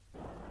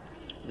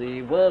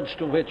The words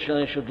to which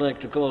I should like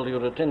to call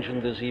your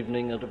attention this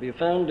evening are to be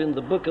found in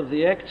the book of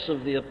the Acts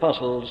of the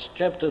Apostles,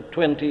 chapter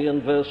 20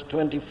 and verse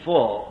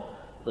 24,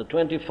 the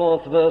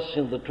 24th verse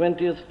in the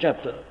 20th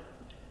chapter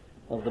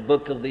of the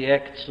book of the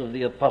Acts of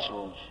the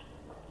Apostles.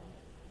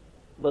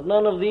 But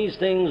none of these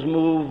things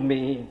move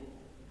me,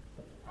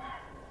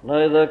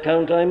 neither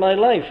count I my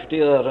life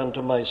dear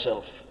unto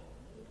myself,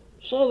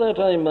 so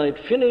that I might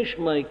finish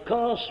my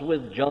course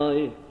with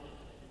joy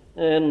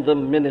and the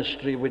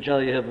ministry which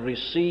I have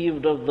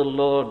received of the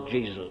Lord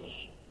Jesus,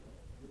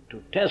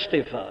 to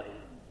testify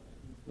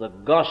the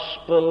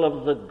gospel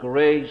of the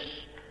grace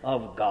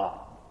of God.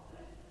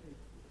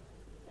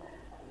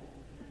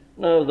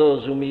 Now,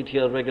 those who meet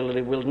here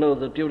regularly will know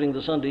that during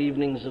the Sunday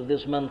evenings of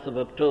this month of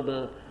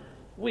October,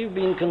 we've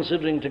been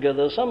considering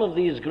together some of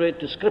these great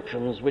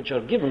descriptions which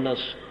are given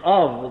us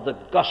of the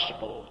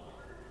gospel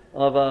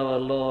of our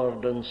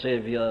Lord and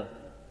Savior,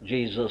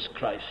 Jesus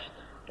Christ.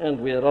 And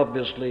we are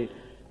obviously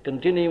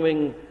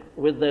continuing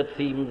with that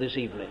theme this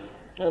evening.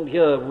 And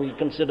here we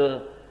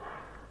consider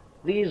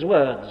these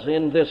words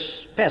in this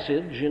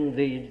passage in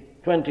the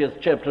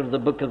 20th chapter of the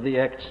book of the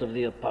Acts of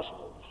the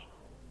Apostles.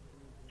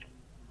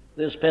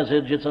 This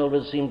passage, it's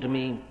always seemed to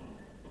me,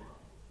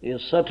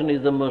 is certainly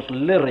the most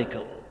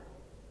lyrical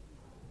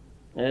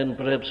and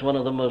perhaps one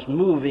of the most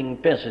moving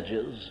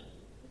passages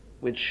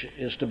which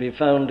is to be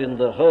found in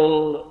the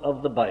whole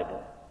of the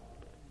Bible.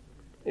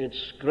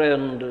 It's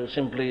grand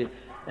simply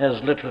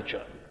as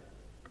literature.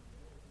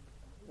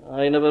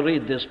 I never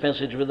read this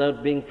passage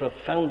without being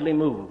profoundly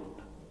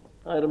moved.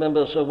 I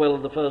remember so well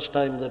the first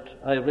time that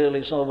I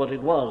really saw what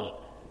it was.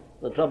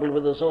 The trouble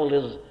with us all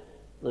is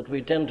that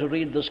we tend to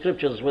read the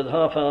Scriptures with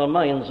half our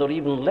minds or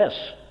even less,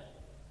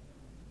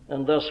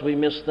 and thus we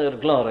miss their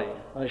glory.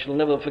 I shall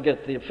never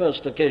forget the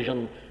first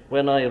occasion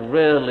when I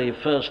really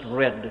first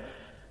read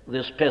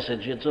this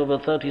passage. It's over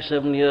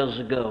 37 years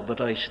ago,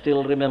 but I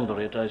still remember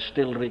it. I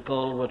still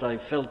recall what I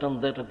felt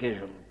on that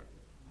occasion.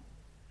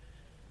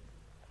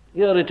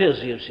 Here it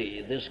is, you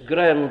see, this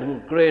grand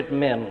and great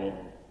man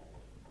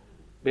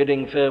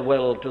bidding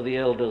farewell to the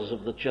elders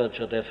of the church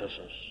at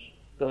Ephesus,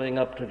 going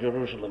up to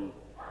Jerusalem,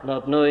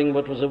 not knowing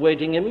what was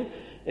awaiting him,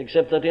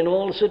 except that in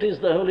all cities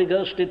the Holy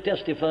Ghost did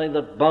testify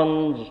that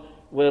bonds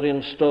were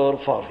in store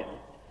for him.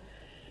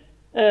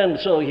 And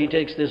so he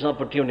takes this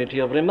opportunity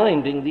of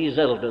reminding these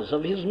elders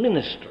of his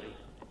ministry,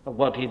 of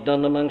what he'd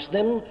done amongst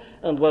them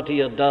and what he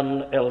had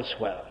done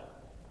elsewhere.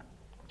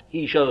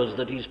 He shows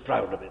that he's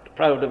proud of it,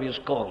 proud of his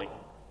calling.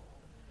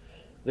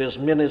 This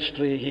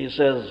ministry, he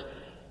says,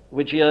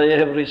 which I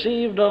have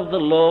received of the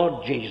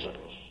Lord Jesus.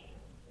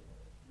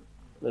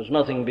 There's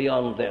nothing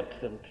beyond that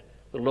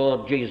the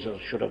Lord Jesus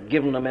should have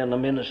given a man a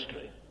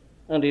ministry,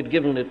 and he'd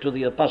given it to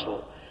the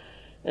apostle,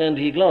 and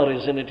he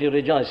glories in it, he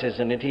rejoices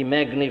in it, he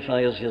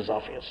magnifies his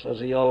office, as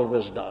he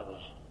always does,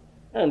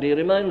 and he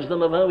reminds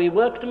them of how he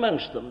worked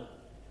amongst them,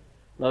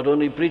 not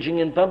only preaching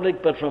in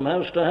public, but from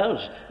house to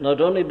house,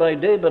 not only by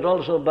day, but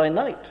also by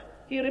night.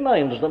 He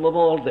reminds them of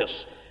all this.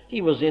 He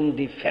was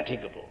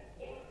indefatigable.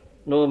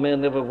 No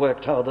man ever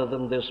worked harder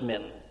than this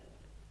man.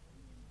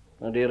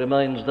 And he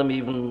reminds them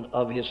even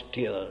of his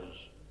tears.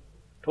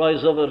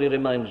 Twice over he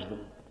reminds them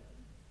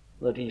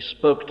that he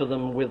spoke to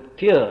them with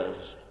tears.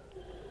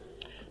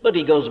 But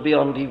he goes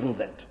beyond even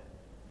that.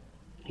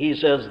 He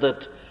says that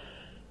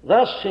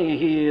thus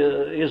he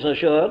is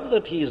assured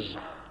that he's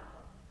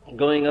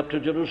going up to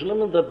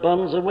Jerusalem and that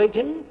bonds await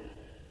him.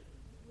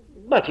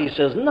 But he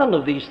says, none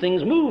of these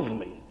things move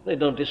me. They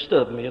don't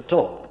disturb me at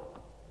all.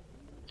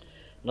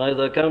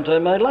 Neither count I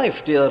my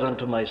life dear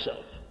unto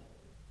myself.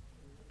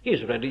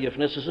 He's ready, if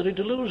necessary,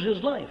 to lose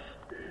his life.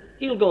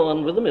 He'll go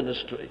on with the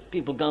ministry.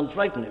 People can't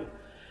frighten him.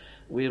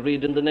 We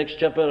read in the next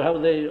chapter how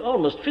they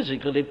almost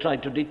physically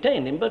tried to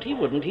detain him, but he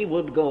wouldn't. He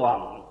would go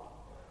on.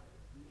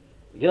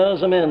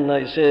 Here's a man,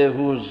 I say,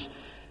 who's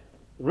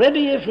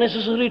ready, if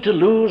necessary, to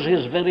lose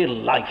his very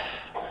life.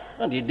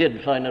 And he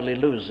did finally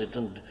lose it,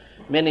 and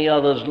many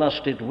others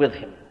lost it with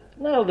him.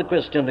 Now the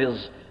question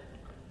is,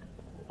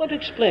 what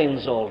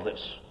explains all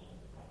this?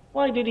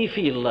 Why did he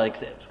feel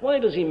like that? Why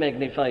does he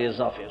magnify his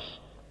office?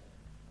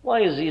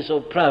 Why is he so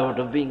proud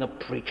of being a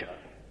preacher?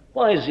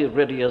 Why is he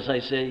ready, as I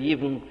say,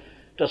 even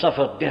to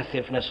suffer death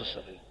if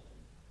necessary,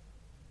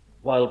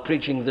 while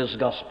preaching this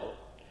gospel?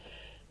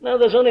 Now,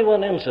 there's only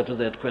one answer to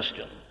that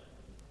question,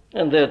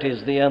 and that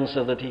is the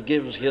answer that he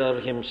gives here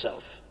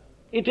himself.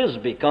 It is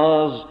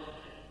because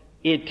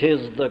it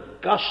is the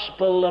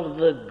gospel of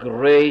the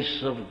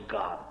grace of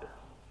God.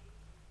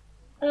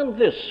 And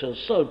this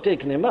has so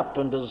taken him up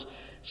and has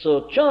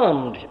so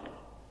charmed him,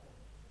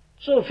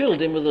 so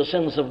filled him with a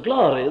sense of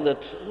glory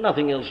that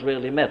nothing else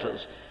really matters.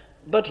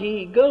 But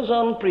he goes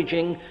on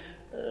preaching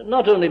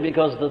not only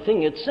because the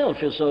thing itself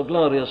is so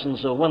glorious and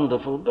so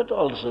wonderful, but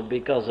also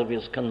because of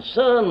his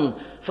concern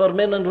for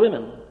men and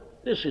women.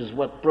 This is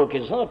what broke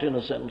his heart, in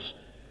a sense.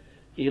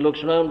 He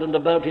looks round and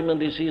about him and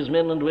he sees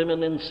men and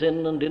women in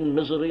sin and in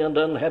misery and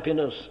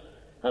unhappiness.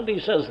 And he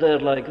says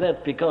they're like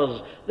that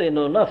because they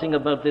know nothing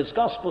about this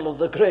gospel of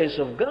the grace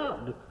of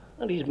God.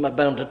 And he's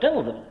bound to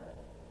tell them.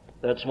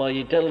 That's why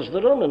he tells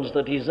the Romans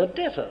that he's a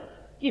debtor.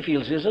 He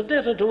feels he's a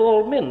debtor to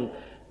all men,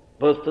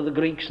 both to the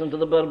Greeks and to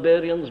the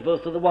barbarians,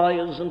 both to the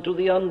wise and to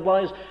the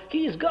unwise.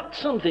 He's got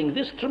something,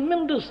 this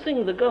tremendous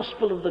thing, the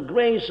gospel of the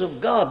grace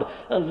of God,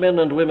 and men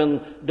and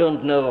women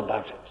don't know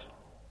about it.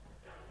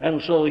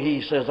 And so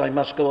he says, I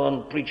must go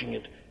on preaching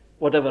it,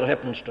 whatever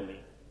happens to me.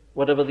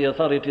 Whatever the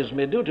authorities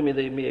may do to me,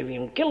 they may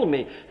even kill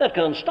me. That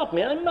can't stop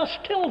me. I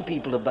must tell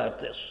people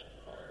about this.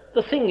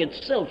 The thing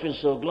itself is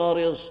so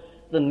glorious.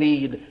 The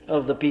need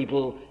of the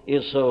people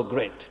is so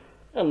great.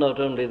 And not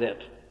only that,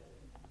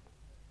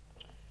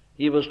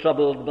 he was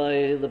troubled by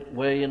the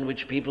way in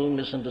which people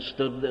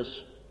misunderstood this.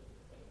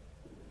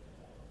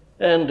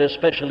 And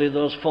especially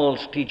those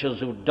false teachers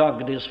who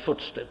dogged his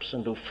footsteps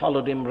and who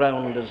followed him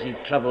round as he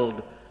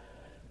traveled,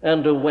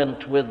 and who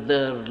went with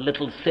their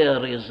little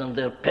theories and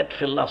their pet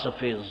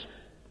philosophies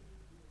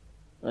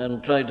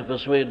and tried to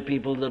persuade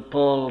people that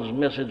Paul's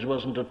message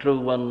wasn't a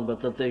true one,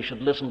 but that they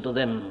should listen to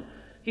them.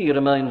 He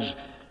reminds,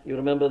 you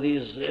remember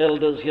these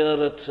elders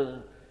here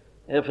at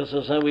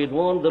Ephesus, how he'd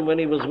warned them when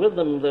he was with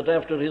them that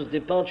after his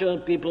departure,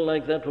 people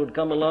like that would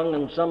come along,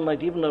 and some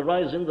might even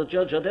arise in the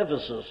church at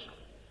Ephesus.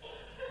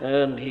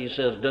 And he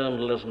says, don't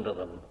listen to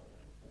them.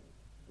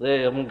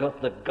 They haven't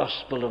got the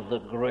gospel of the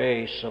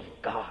grace of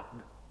God.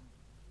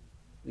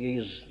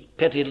 These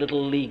petty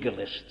little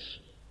legalists.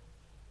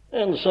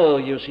 And so,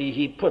 you see,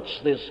 he puts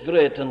this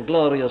great and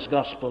glorious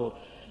gospel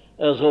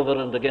as over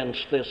and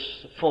against this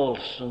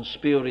false and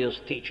spurious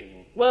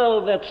teaching.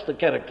 Well, that's the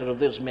character of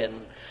these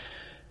men.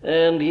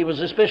 And he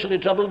was especially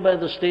troubled by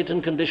the state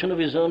and condition of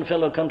his own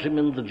fellow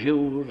countrymen, the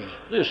Jews.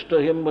 This to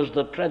him was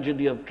the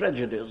tragedy of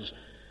tragedies,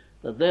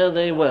 that there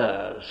they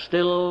were,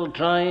 still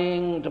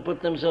trying to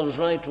put themselves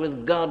right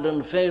with God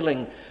and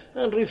failing,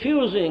 and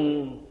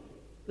refusing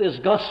this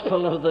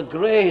gospel of the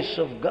grace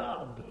of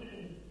God.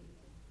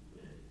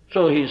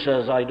 So he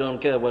says, I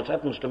don't care what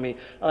happens to me.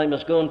 I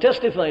must go and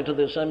testify to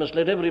this. I must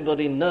let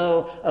everybody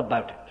know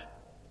about it.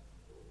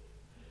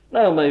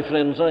 Now, my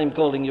friends, I'm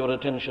calling your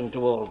attention to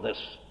all this,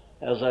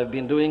 as I've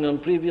been doing on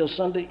previous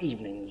Sunday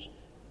evenings,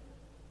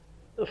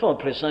 for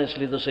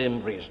precisely the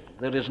same reason.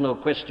 There is no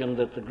question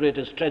that the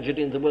greatest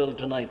tragedy in the world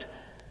tonight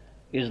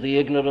is the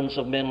ignorance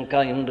of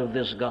mankind of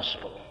this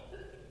gospel.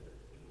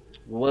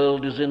 The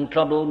world is in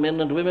trouble.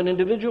 Men and women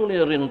individually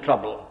are in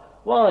trouble.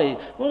 Why?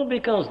 Well,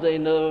 because they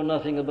know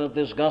nothing about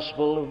this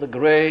gospel of the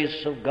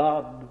grace of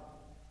God.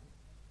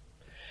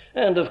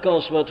 And, of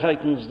course, what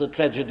heightens the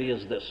tragedy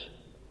is this,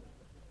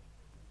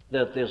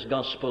 that this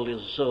gospel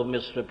is so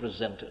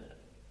misrepresented.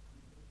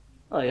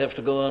 I have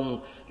to go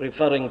on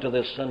referring to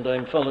this, and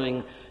I'm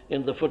following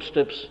in the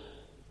footsteps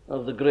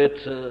of the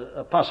great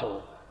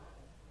apostle.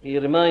 He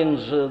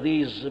reminds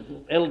these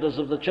elders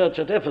of the church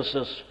at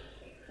Ephesus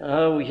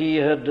how he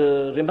had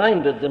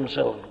reminded them,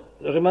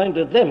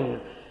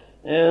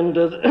 and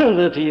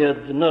that he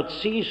had not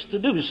ceased to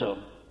do so,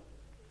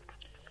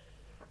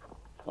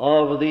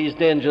 of these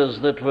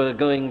dangers that were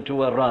going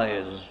to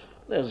arise.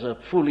 There's a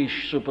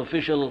foolish,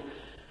 superficial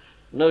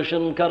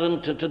notion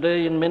current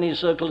today in many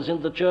circles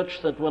in the church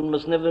that one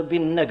must never be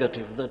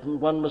negative, that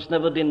one must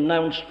never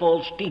denounce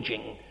false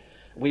teaching.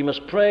 We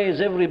must praise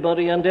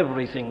everybody and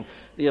everything.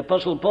 The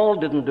Apostle Paul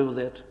didn't do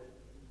that.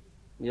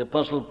 The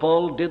Apostle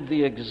Paul did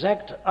the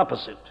exact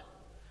opposite.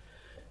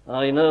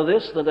 I know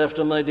this, that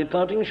after my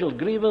departing shall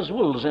grievous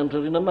wolves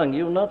enter in among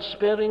you, not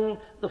sparing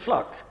the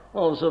flock.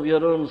 Also of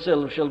your own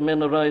selves shall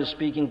men arise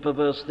speaking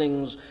perverse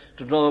things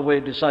to draw away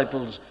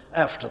disciples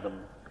after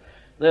them.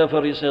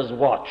 Therefore he says,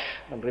 watch,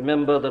 and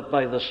remember that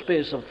by the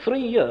space of 3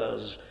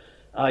 years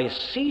I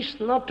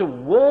ceased not to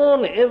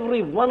warn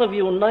every one of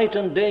you night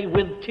and day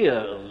with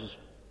tears.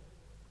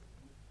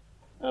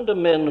 And a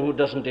man who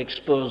doesn't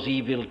expose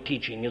evil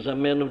teaching is a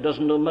man who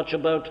doesn't know much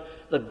about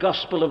the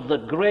gospel of the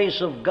grace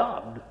of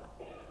God.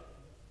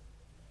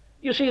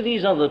 You see,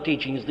 these other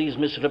teachings, these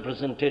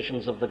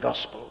misrepresentations of the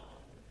gospel,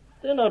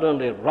 they're not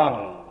only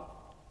wrong,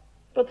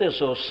 but they're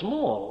so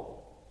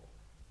small.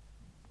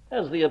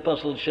 As the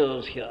apostle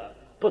shows here,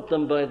 put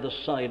them by the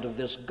side of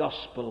this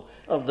gospel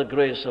of the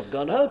grace of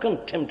God. How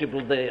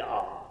contemptible they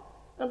are.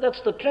 And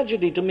that's the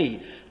tragedy to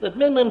me, that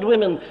men and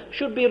women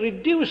should be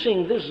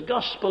reducing this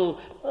gospel,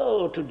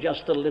 to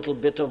just a little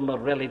bit of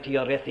morality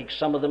or ethics,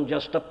 some of them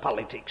just to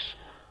politics.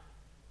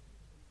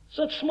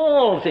 Such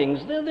small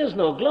things, there's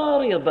no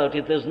glory about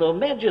it, there's no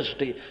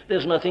majesty,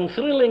 there's nothing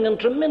thrilling and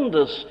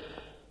tremendous.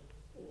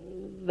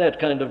 That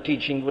kind of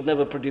teaching would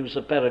never produce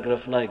a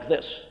paragraph like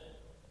this.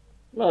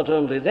 Not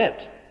only that,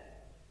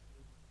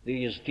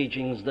 these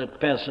teachings that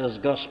pass as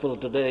gospel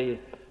today,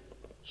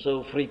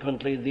 so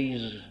frequently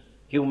these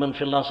human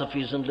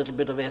philosophies and a little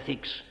bit of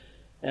ethics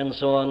and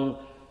so on,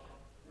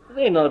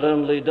 they not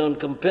only don't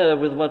compare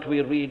with what we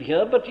read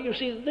here, but you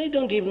see, they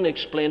don't even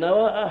explain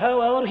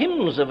how our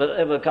hymns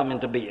ever come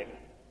into being.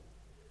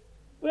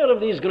 Where have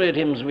these great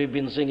hymns we've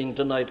been singing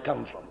tonight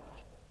come from?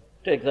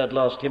 Take that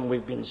last hymn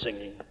we've been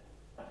singing.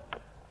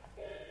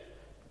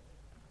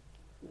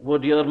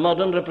 Would your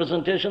modern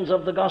representations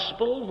of the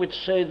gospel, which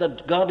say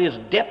that God is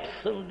depth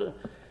and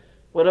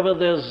Wherever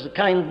there's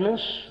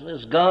kindness,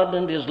 there's God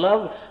and his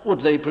love.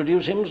 Would they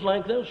produce hymns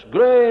like this?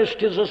 Grace,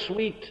 'tis a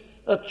sweet,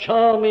 a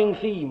charming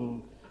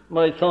theme.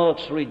 My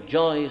thoughts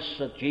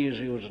rejoice at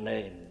Jesus'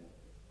 name.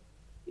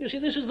 You see,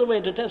 this is the way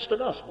to test the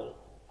gospel,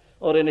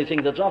 or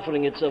anything that's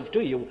offering itself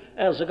to you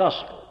as a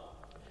gospel.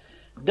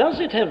 Does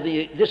it have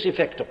this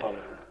effect upon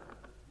you,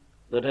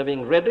 that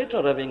having read it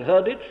or having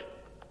heard it,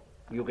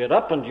 you get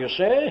up and you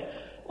say,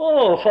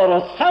 oh, for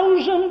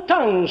 1,000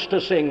 tongues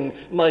to sing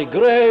my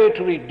great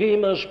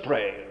Redeemer's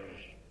praise.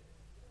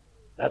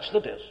 That's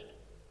the test.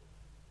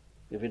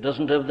 If it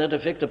doesn't have that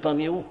effect upon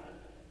you,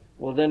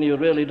 well, then you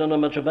really don't know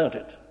much about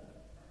it.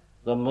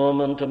 The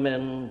moment a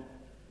man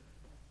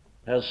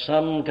has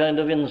some kind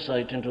of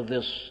insight into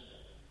this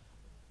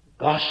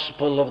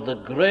gospel of the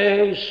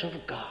grace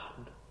of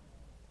God,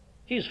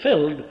 he's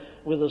filled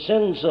with a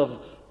sense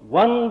of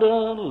wonder,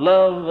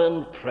 love,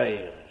 and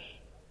praise,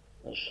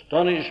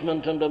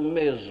 astonishment and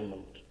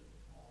amazement,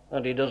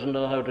 and he doesn't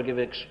know how to give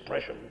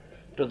expression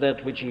to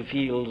that which he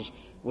feels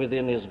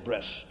within his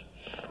breast.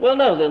 Well,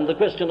 now then, the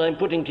question I'm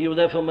putting to you,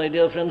 therefore, my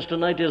dear friends,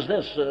 tonight is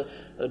this.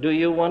 Do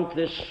you want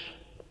this?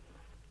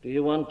 Do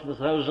you want the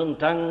 1,000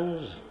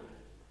 tongues?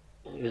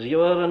 Is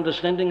your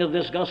understanding of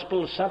this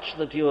gospel such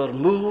that you are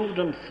moved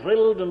and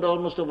thrilled and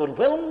almost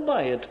overwhelmed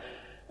by it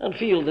and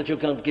feel that you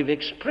can't give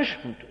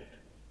expression to it?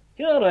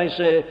 Here, I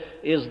say,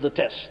 is the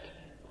test.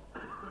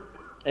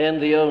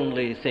 And the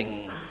only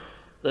thing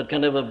that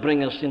can ever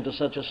bring us into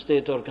such a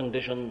state or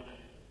condition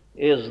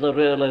is the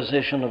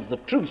realization of the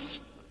truth,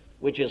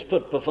 which is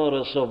put before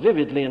us so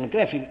vividly and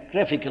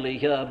graphically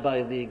here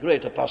by the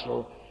great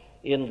apostle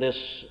in this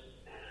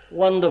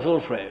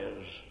wonderful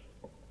phrase.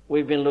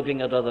 We've been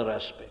looking at other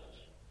aspects.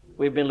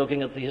 We've been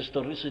looking at the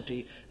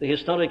historicity, the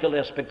historical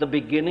aspect, the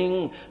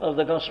beginning of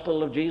the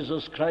gospel of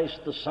Jesus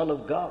Christ, the Son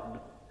of God.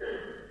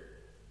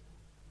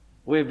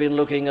 We've been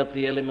looking at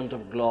the element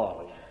of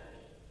glory.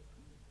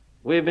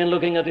 We've been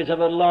looking at its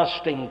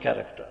everlasting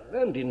character,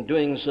 and in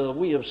doing so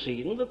we have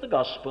seen that the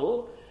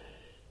gospel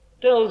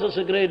tells us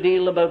a great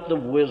deal about the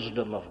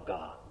wisdom of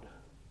God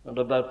and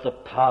about the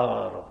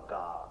power of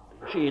God.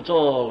 See, it's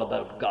all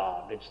about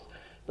God. It's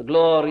the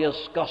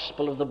glorious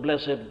gospel of the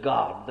blessed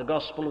God, the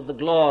gospel of the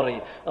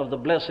glory of the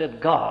blessed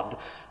God.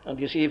 And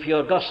you see, if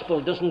your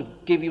gospel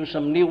doesn't give you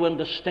some new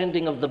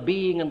understanding of the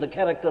being and the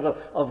character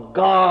of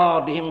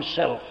God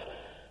himself,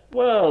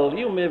 well,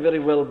 you may very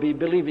well be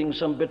believing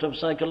some bit of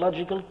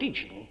psychological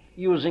teaching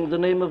using the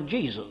name of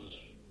Jesus.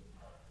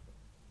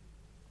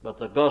 But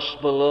the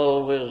gospel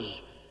always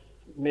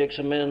makes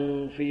a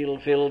man feel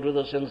filled with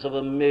a sense of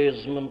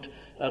amazement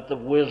at the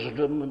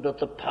wisdom and at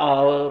the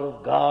power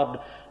of God.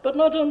 But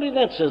not only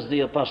that, says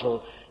the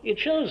apostle, it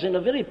shows in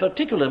a very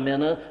particular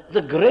manner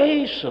the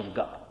grace of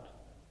God.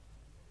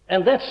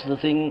 And that's the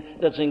thing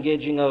that's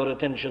engaging our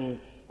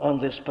attention on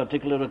this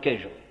particular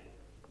occasion.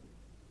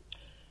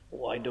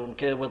 Oh, I don't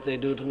care what they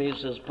do to me,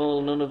 says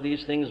Paul, none of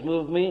these things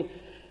move me.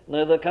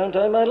 Neither count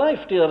I my life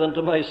dear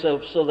unto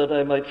myself, so that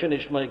I might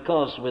finish my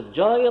course with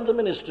joy and the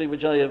ministry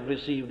which I have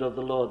received of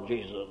the Lord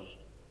Jesus,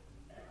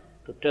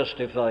 to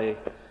testify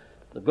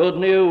the good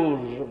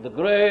news of the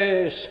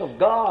grace of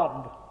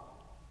God.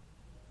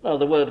 Now,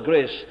 the word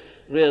grace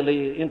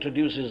really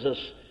introduces us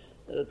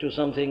to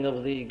something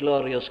of the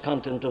glorious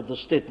content of the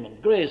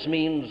statement. Grace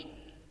means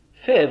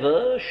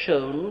favor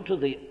shown to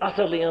the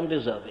utterly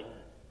undeserving.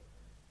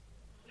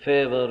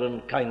 Favor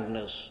and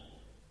kindness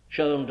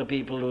shown to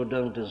people who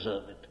don't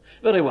deserve it.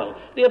 Very well.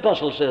 The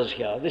apostle says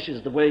here, this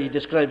is the way he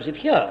describes it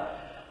here,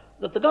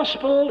 that the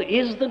gospel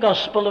is the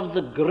gospel of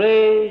the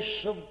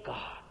grace of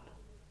God.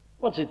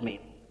 What's it mean?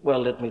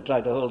 Well, let me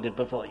try to hold it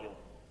before you.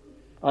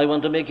 I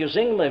want to make you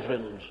sing, my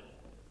friends.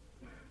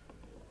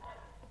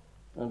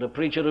 And a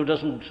preacher who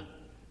doesn't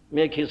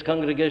make his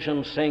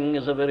congregation sing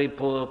is a very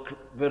poor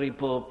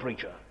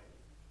preacher.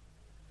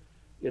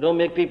 You don't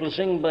make people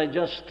sing by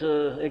just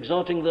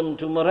exhorting them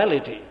to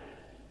morality.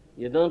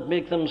 You don't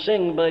make them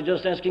sing by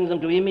just asking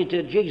them to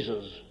imitate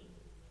Jesus.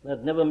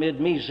 That never made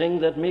me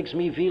sing. That makes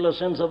me feel a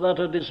sense of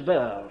utter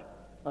despair.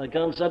 I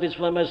can't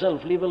satisfy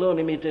myself, leave alone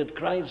imitate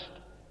Christ.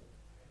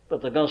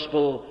 But the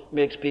gospel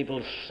makes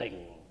people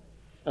sing.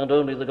 And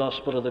only the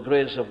gospel of the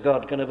grace of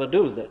God can ever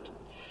do that.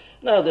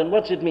 Now then,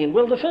 what's it mean?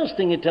 Well, the first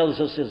thing it tells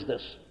us is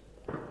this: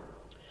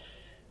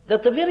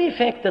 that the very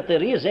fact that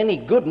there is any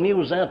good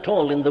news at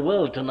all in the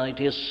world tonight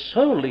is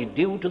solely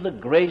due to the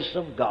grace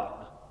of God.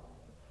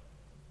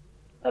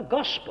 A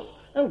gospel.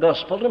 And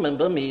gospel,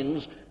 remember,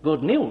 means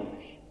good news.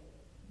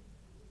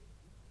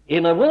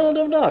 In a world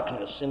of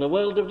darkness, in a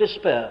world of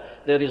despair,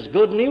 there is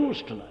good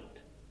news tonight.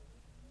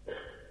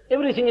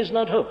 Everything is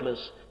not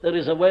hopeless. There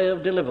is a way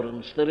of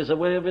deliverance. There is a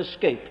way of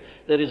escape.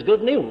 There is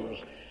good news.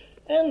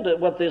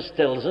 And what this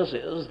tells us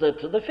is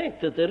that the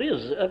fact that there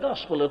is a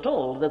gospel at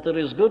all, that there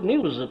is good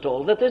news at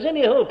all, that there's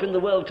any hope in the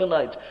world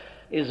tonight,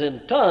 is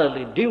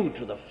entirely due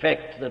to the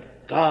fact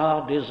that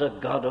God is a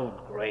God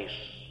of grace.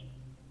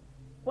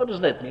 What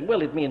does that mean?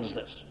 Well, it means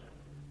this: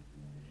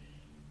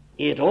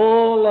 it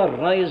all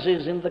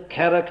arises in the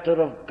character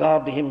of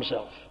God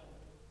himself.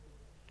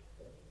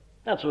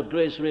 That's what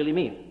grace really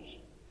means.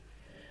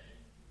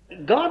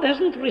 God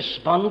hasn't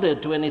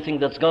responded to anything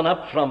that's gone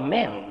up from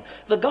men.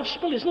 The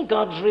gospel isn't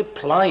God's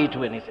reply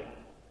to anything.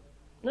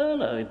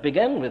 No, it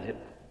began with him.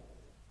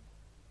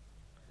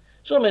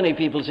 So many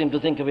people seem to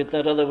think of it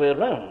that other way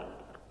around,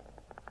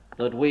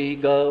 that we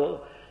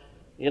go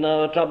in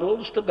our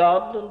troubles to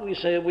God and we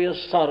say we are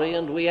sorry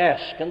and we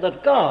ask, and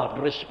that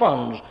God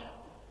responds.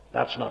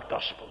 That's not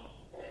gospel.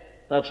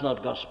 That's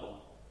not gospel.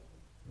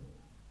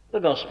 The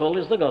gospel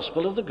is the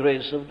gospel of the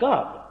grace of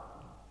God.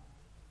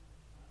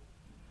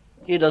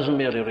 He doesn't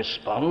merely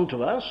respond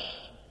to us,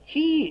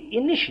 he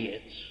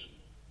initiates.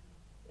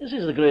 This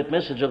is the great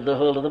message of the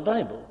whole of the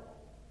Bible.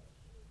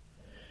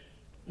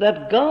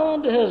 That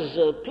God has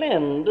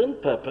planned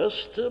and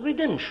purposed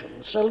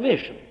redemption,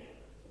 salvation,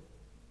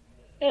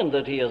 and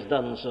that he has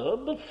done so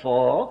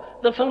before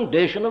the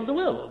foundation of the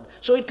world.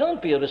 So it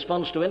can't be a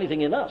response to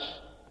anything in us,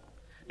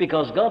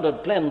 because God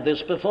had planned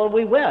this before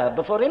we were,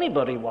 before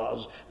anybody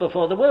was,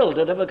 before the world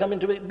had ever come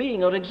into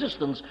being or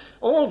existence.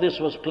 All this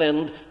was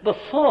planned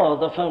before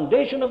the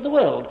foundation of the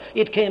world.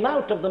 It came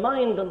out of the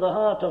mind and the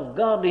heart of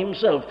God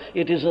himself.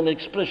 It is an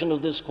expression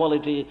of this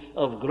quality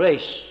of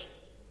grace.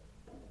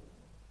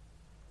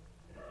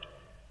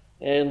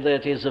 And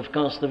that is, of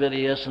course, the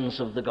very essence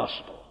of the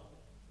gospel.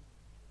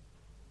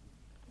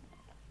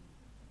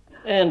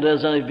 And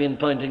as I've been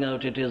pointing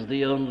out, it is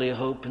the only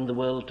hope in the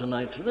world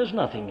tonight. There's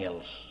nothing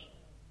else.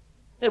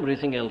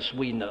 Everything else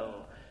we know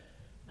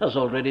has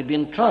already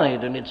been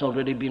tried, and it's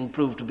already been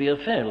proved to be a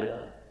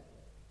failure.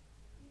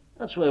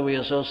 That's why we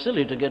are so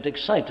silly to get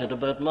excited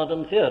about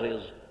modern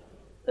theories.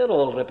 They're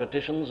all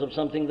repetitions of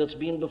something that's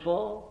been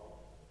before.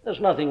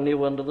 There's nothing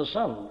new under the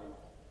sun.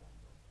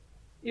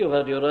 You've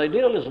had your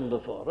idealism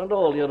before, and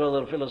all your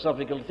other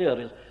philosophical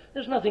theories.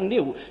 There's nothing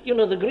new. You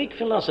know, the Greek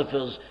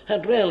philosophers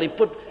had rarely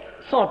put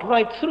thought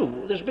right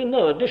through. There's been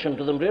no addition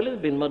to them, really.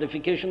 There's been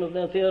modification of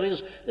their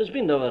theories. There's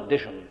been no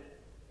addition.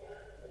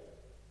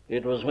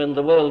 It was when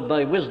the world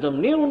by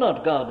wisdom knew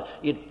not God,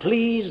 it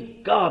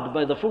pleased God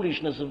by the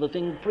foolishness of the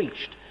thing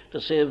preached to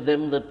save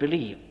them that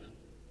believe.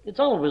 It's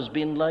always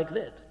been like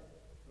that.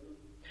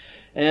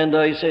 And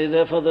I say,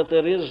 therefore, that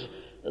there is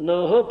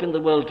no hope in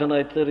the world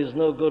tonight. There is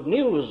no good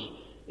news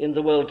in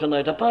the world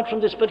tonight apart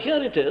from this. But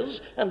here it is,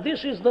 and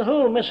this is the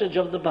whole message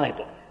of the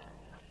Bible.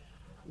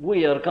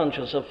 We are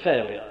conscious of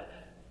failure,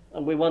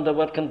 and we wonder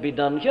what can be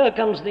done. Here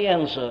comes the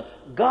answer.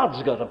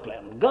 God's got a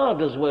plan. God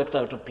has worked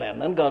out a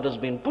plan, and God has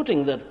been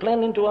putting that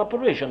plan into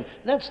operation.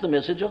 That's the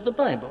message of the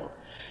Bible.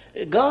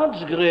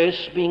 God's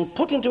grace being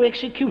put into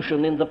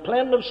execution in the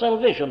plan of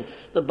salvation.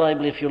 The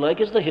Bible, if you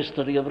like, is the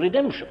history of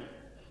redemption.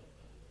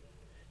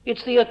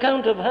 It's the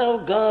account of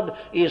how God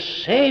is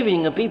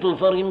saving a people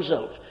for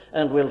himself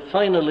and will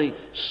finally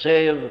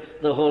save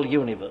the whole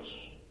universe.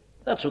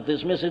 That's what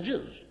this message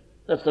is.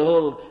 That's the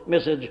whole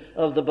message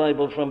of the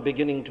Bible from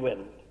beginning to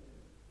end.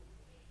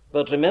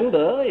 But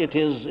remember, it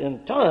is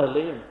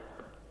entirely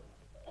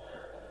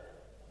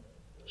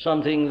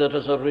something that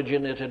has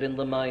originated in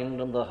the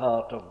mind and the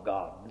heart of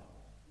God.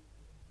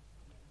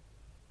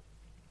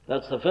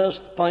 That's the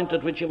first point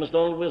at which you must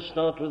always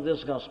start with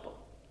this gospel.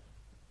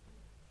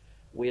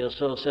 We are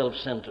so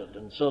self-centered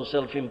and so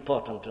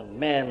self-important, and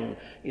man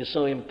is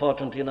so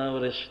important in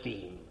our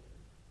esteem.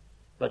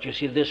 But you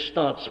see, this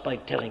starts by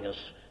telling us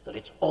that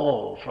it's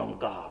all from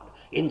God.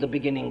 In the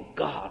beginning,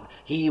 God,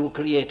 he who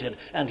created,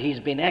 and he's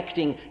been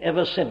acting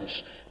ever since.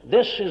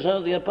 This is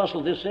how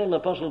this same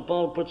apostle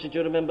Paul puts it.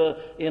 You remember,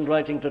 in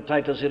writing to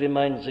Titus, he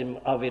reminds him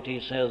of it. He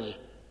says,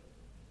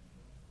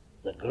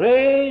 "The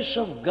grace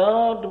of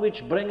God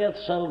which bringeth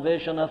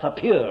salvation hath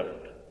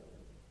appeared."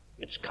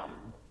 It's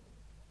come.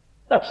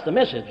 That's the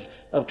message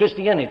of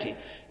Christianity.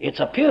 It's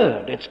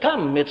appeared, it's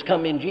come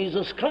in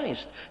Jesus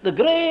Christ. The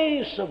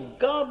grace of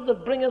God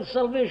that bringeth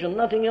salvation,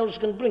 nothing else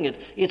can bring it.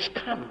 It's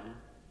come.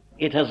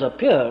 It has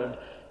appeared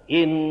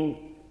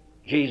in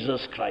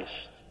Jesus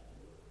Christ.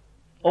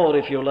 Or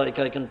if you like,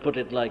 I can put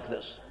it like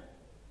this.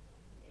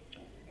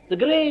 The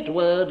great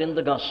word in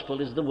the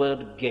gospel is the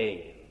word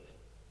gave.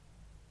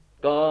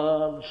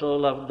 God so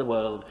loved the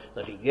world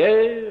that he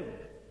gave.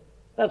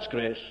 That's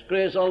grace.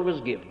 Grace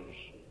always gives.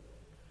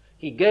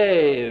 He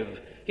gave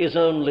his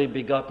only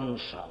begotten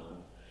Son.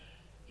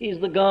 He's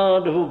the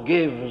God who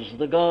gives,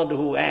 the God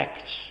who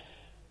acts,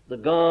 the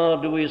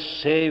God who is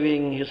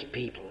saving his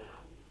people.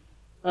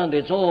 And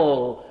it's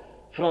all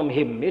from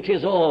him. It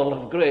is all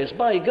of grace.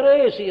 By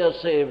grace he has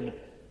saved.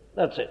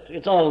 That's it.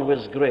 It's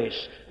always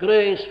grace.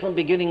 Grace from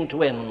beginning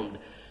to end.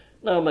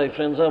 Now, my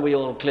friends, are we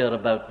all clear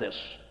about this?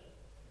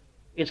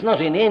 It's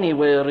not in any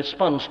way a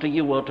response to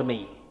you or to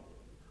me.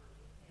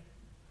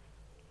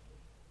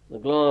 The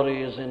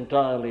glory is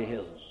entirely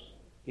his.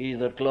 He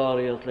that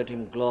glorieth, let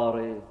him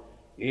glory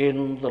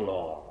in the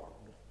Lord.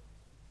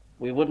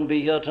 We wouldn't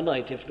be here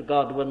tonight if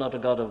God were not a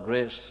God of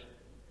grace.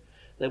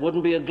 There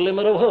wouldn't be a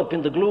glimmer of hope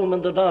in the gloom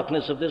and the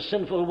darkness of this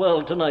sinful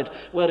world tonight,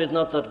 were it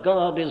not that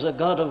God is a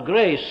God of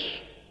grace.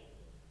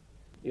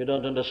 You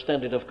don't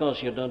understand it, of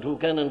course you don't. Who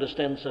can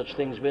understand such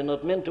things? We're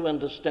not meant to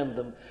understand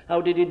them.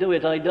 How did he do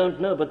it? I don't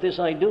know, but this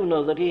I do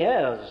know, that he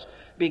has.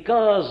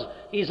 Because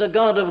he's a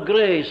God of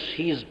grace,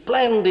 he's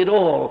planned it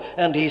all,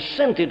 and he's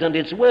sent it, and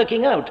it's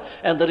working out.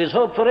 And there is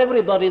hope for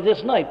everybody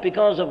this night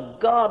because of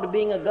God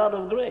being a God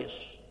of grace.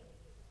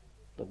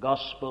 The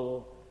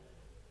gospel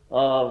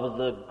of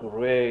the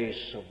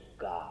grace of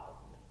God.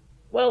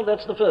 Well,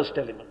 that's the first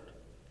element,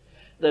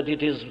 that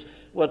it is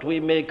what we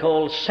may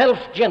call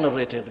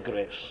self-generated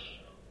grace,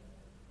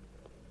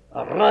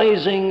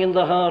 arising in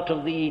the heart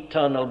of the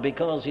eternal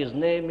because his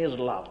name is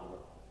love.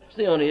 It's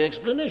the only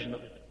explanation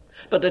of it.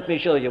 But let me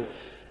show you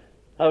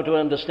how to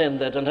understand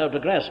that and how to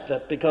grasp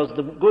that, because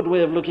the good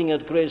way of looking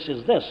at grace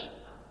is this.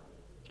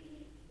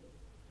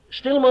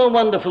 Still more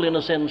wonderful in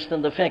a sense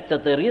than the fact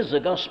that there is a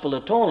gospel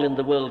at all in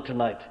the world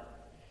tonight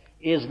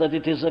is that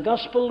it is a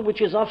gospel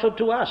which is offered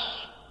to us,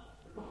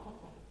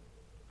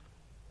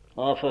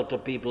 offered to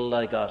people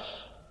like us.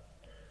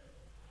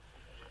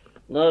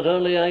 Not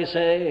only, I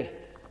say,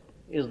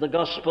 is the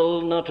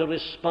gospel not a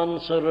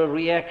response or a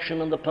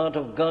reaction on the part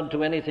of God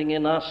to anything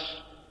in us,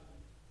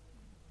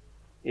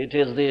 it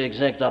is the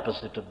exact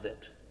opposite of that.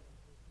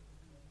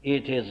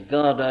 It is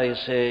God, I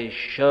say,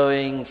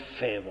 showing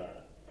favor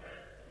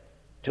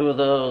to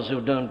those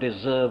who don't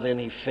deserve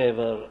any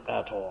favor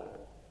at all.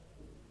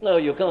 No,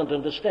 you can't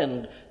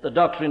understand the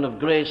doctrine of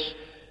grace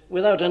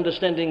without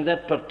understanding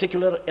that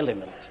particular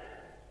element.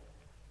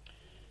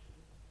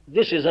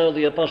 This is how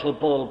the Apostle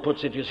Paul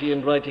puts it, you see,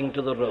 in writing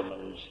to the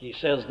Romans. He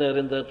says there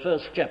in that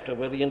first chapter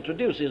where he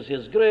introduces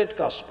his great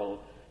gospel,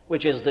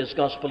 which is this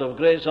gospel of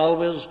grace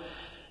always,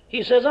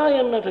 he says, I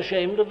am not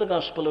ashamed of the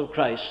gospel of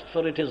Christ,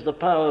 for it is the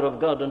power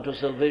of God unto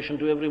salvation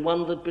to every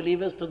one that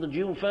believeth, to the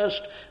Jew first,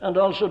 and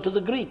also to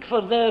the Greek. For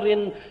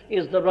therein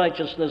is the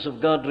righteousness of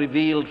God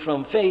revealed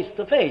from faith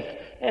to faith,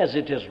 as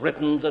it is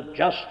written, the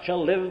just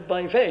shall live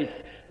by faith.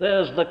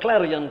 There's the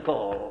clarion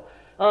call.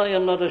 I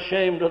am not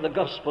ashamed of the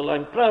gospel.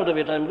 I'm proud of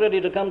it. I'm ready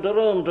to come to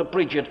Rome to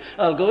preach it.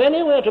 I'll go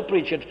anywhere to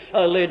preach it.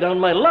 I'll lay down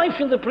my life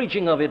in the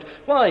preaching of it.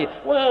 Why?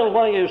 Well,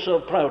 why are you so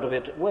proud of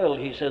it? Well,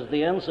 he says,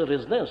 the answer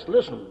is this.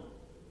 Listen.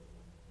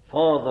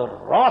 For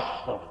the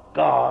wrath of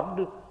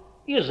God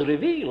is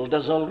revealed,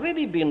 has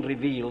already been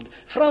revealed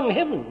from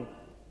heaven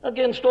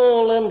against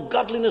all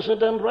ungodliness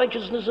and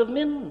unrighteousness of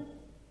men.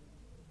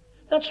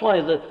 That's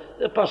why the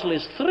apostle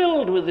is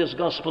thrilled with this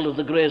gospel of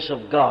the grace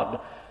of God.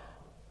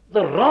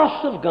 The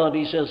wrath of God,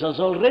 he says,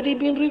 has already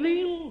been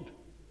revealed.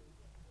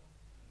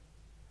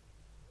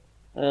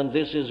 And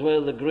this is where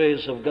the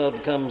grace of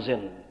God comes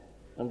in.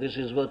 And this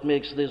is what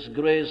makes this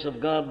grace of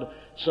God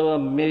so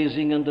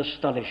amazing and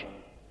astonishing.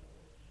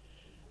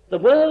 The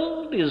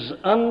world is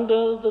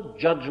under the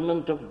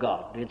judgment of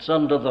God. It's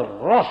under the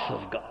wrath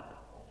of God.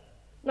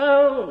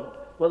 Now,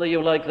 whether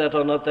you like that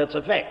or not, that's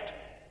a fact.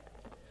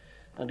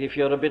 And if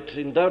you're a bit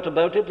in doubt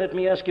about it, let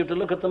me ask you to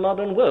look at the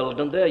modern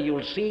world, and there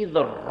you'll see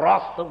the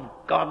wrath of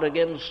God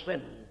against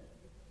sin.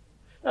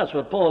 That's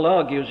what Paul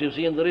argues, you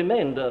see, in the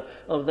remainder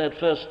of that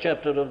first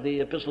chapter of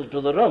the Epistle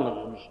to the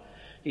Romans.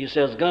 He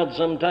says God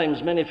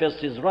sometimes manifests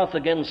his wrath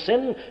against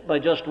sin by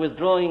just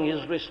withdrawing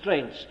his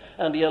restraints,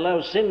 and he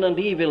allows sin and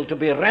evil to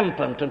be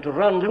rampant and to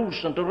run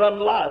loose and to run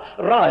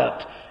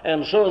riot,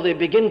 and so they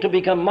begin to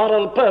become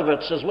moral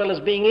perverts as well as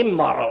being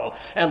immoral,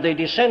 and they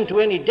descend to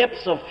any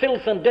depths of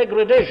filth and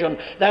degradation.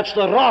 That's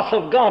the wrath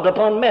of God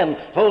upon men,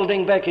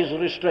 holding back his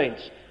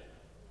restraints.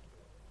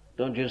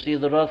 Don't you see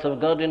the wrath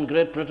of God in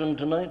Great Britain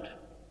tonight?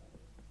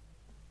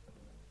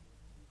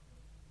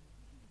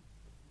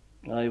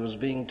 I was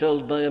being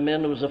told by a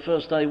man who was a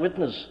first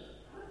eyewitness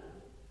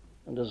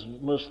and has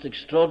most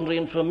extraordinary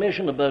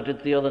information about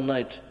it the other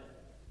night,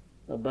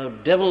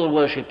 about devil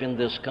worship in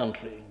this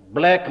country,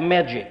 black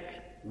magic,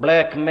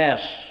 black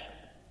mass.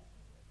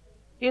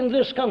 In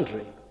this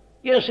country,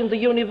 yes, in the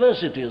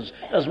universities,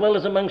 as well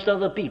as amongst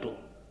other people.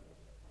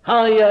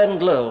 High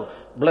and low,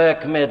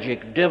 black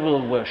magic,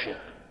 devil worship,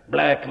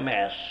 black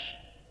mass.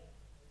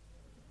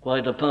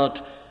 Quite apart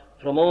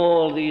from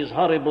all these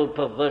horrible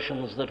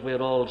perversions that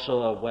we're all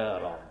so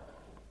aware of.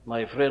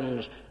 My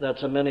friends,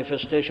 that's a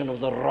manifestation of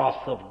the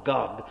wrath of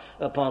God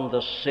upon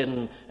the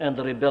sin and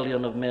the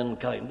rebellion of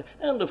mankind.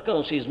 And of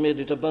course he's made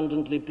it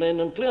abundantly plain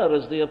and clear,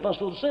 as the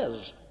apostle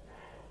says.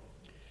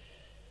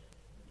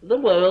 The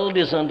world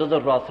is under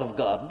the wrath of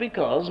God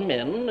because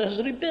man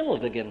has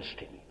rebelled against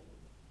him.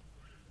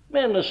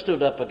 Man has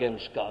stood up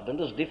against God and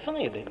has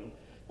defied him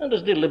and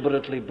has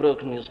deliberately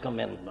broken his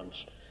commandments.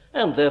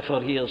 And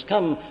therefore he has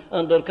come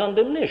under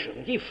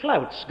condemnation. He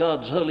flouts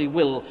God's holy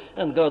will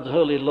and God's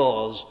holy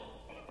laws.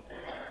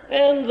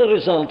 And the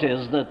result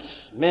is that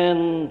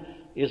man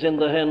is in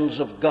the hands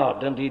of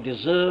God and he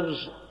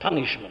deserves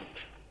punishment.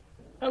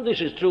 And this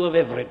is true of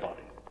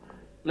everybody.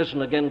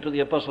 Listen again to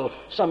the apostle,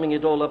 summing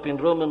it all up in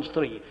Romans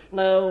 3.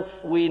 Now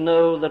we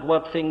know that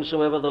what things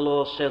soever the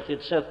law saith,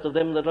 it saith to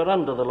them that are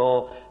under the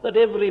law, that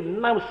every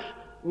mouth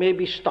may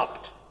be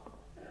stopped,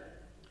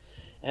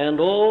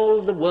 and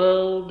all the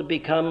world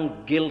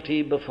become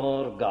guilty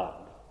before God.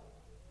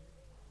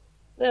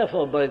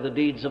 Therefore, by the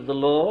deeds of the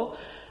law,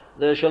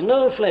 there shall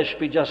no flesh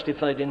be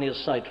justified in his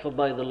sight, for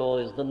by the law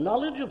is the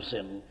knowledge of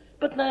sin.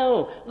 But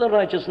now the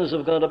righteousness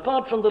of God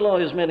apart from the law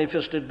is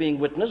manifested, being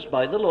witnessed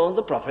by the law and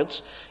the prophets,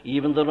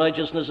 even the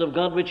righteousness of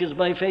God which is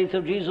by faith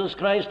of Jesus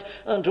Christ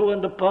unto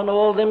and upon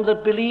all them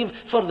that believe.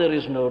 For there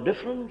is no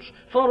difference,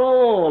 for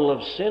all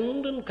have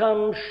sinned and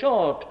come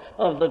short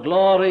of the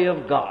glory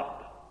of God.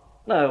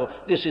 Now,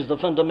 this is the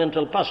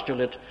fundamental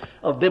postulate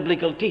of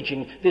biblical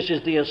teaching. This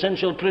is the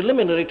essential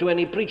preliminary to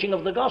any preaching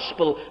of the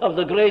gospel, of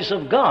the grace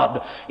of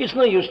God. It's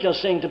no use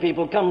just saying to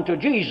people, come to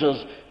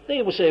Jesus.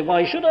 They will say,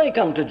 why should I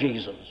come to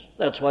Jesus?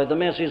 That's why the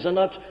masses are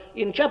not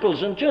in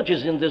chapels and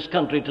churches in this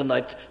country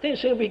tonight. They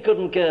say we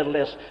couldn't care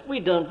less. We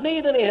don't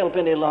need any help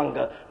any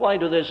longer. Why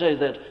do they say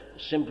that?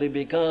 Simply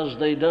because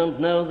they don't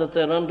know that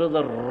they're under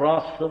the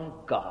wrath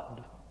of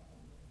God.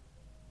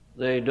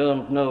 They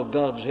don't know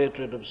God's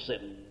hatred of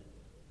sin.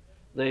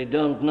 They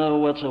don't know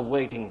what's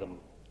awaiting them.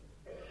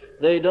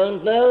 They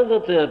don't know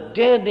that they're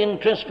dead in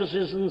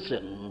trespasses and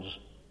sins.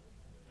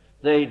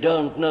 They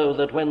don't know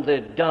that when they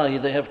die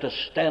they have to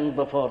stand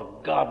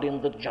before God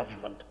in the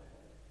judgment.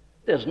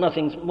 There's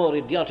nothing more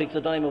idiotic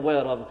that I'm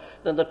aware of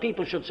than that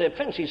people should say,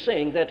 fancy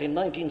saying that in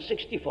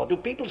 1964. Do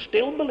people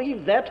still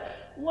believe that?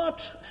 What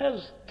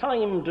has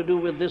time to do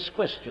with this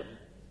question?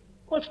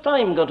 What's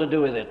time got to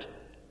do with it?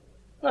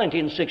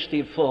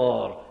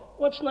 1964.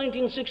 What's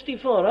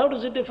 1964? How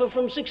does it differ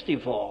from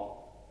 64?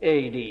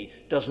 AD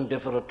doesn't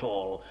differ at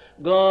all.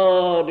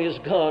 God is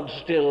God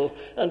still,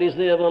 and is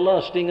the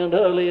everlasting and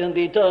holy and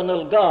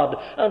eternal God,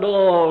 and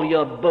all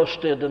your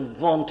boasted and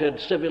vaunted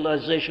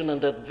civilization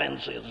and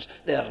advances,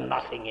 they're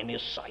nothing in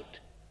his sight.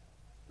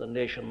 The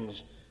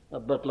nations are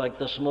but like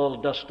the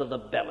small dust of the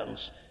balance.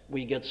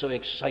 We get so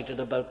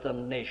excited about the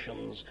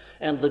nations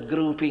and the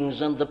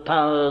groupings and the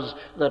powers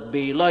that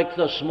be, like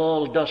the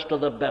small dust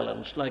of the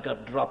balance, like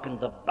a drop in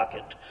the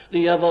bucket.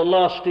 The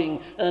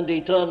everlasting and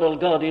eternal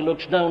God, he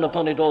looks down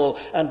upon it all,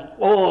 and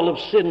all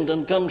have sinned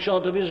and come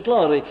short of his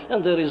glory,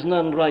 and there is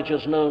none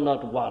righteous, no,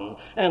 not one.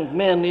 And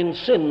men in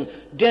sin,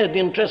 dead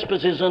in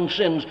trespasses and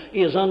sins,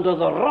 is under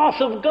the wrath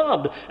of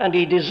God, and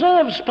he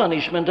deserves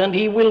punishment, and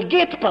he will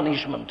get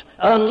punishment,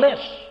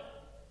 unless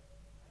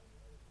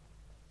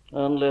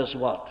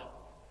what?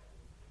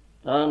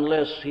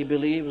 Unless he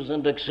believes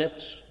and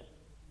accepts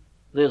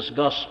this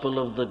gospel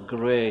of the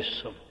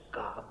grace of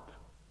God.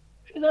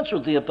 See, that's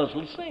what the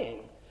apostle's saying.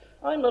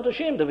 I'm not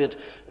ashamed of it.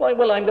 Why,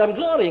 well, I'm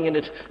glorying in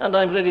it, and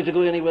I'm ready to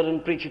go anywhere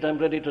and preach it. I'm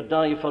ready to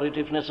die for it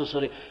if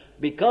necessary,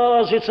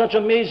 because it's such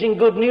amazing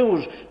good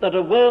news that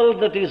a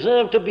world that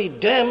deserved to be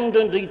damned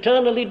and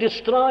eternally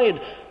destroyed,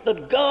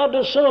 that God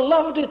has so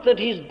loved it that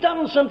he's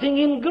done something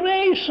in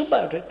grace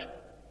about it.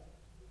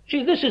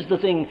 See, this is the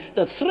thing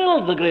that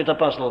thrilled the great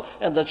apostle,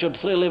 and that should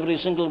thrill every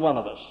single one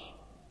of us.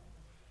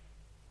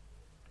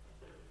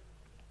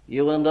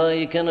 You and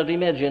I cannot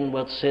imagine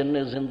what sin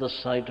is in the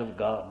sight of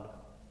God.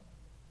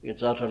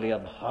 It's utterly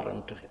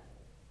abhorrent to him.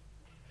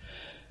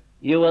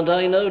 You and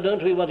I know,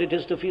 don't we, what it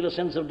is to feel a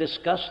sense of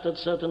disgust at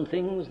certain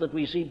things that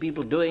we see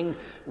people doing.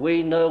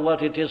 We know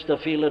what it is to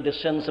feel a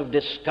sense of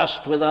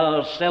disgust with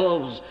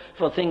ourselves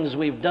for things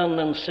we've done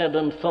and said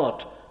and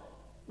thought.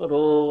 But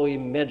oh,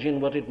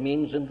 imagine what it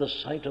means in the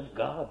sight of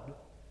God,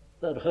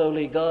 that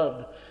holy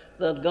God,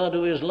 that God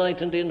who is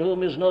light and in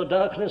whom is no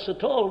darkness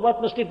at all. What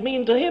must it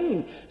mean to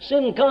him?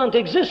 Sin can't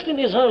exist in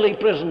his holy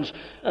presence.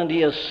 And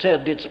he has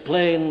said, it's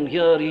plain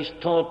here, he's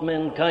taught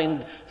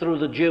mankind through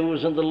the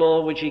Jews and the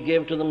law which he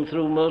gave to them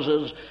through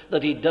Moses,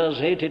 that he does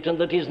hate it and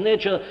that his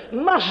nature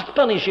must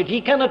punish it. He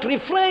cannot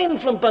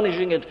refrain from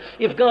punishing it.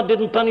 If God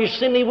didn't punish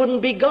sin, he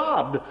wouldn't be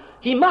God.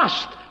 He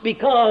must,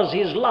 because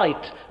he's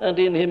light and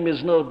in him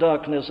is no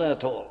darkness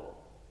at all.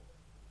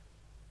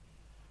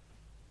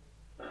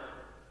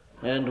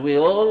 And we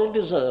all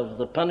deserve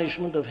the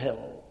punishment of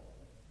hell.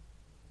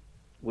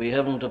 We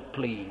haven't a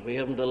plea, we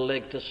haven't a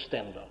leg to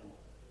stand on.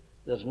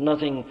 There's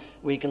nothing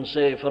we can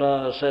say for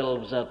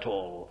ourselves at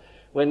all.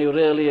 When you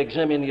really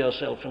examine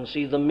yourself and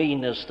see the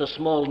meanness, the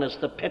smallness,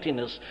 the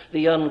pettiness,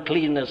 the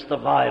uncleanness, the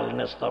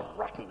vileness, the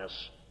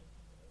rottenness.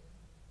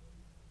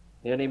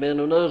 Any man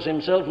who knows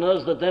himself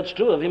knows that that's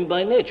true of him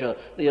by nature.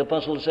 The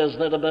apostle says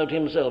that about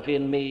himself.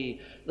 In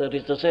me, that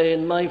is to say,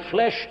 in my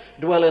flesh,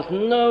 dwelleth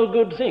no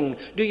good thing.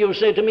 Do you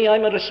say to me,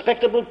 I'm a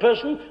respectable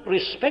person?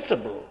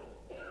 Respectable?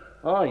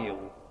 Are you?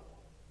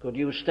 Could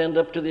you stand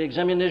up to the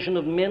examination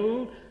of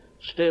men?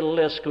 Still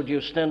less could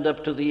you stand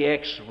up to the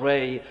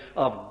X-ray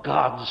of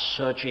God's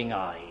searching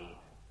eye.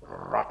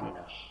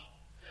 Rottenness.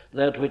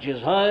 That which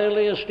is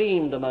highly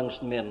esteemed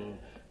amongst men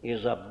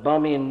is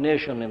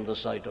abomination in the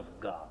sight of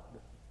God.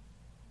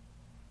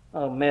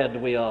 How mad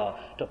we are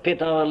to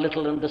pit our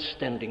little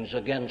understandings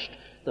against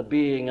the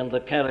being and the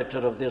character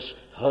of this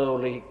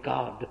holy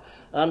God,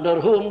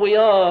 under whom we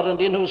are and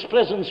in whose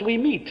presence we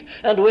meet,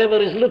 and whoever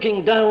is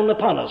looking down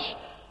upon us.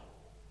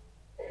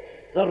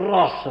 The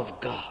wrath of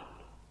God.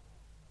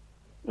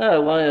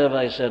 Now, why have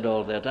I said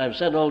all that? I've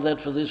said all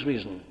that for this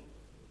reason.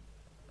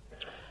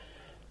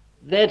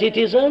 That it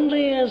is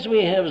only as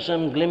we have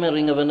some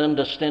glimmering of an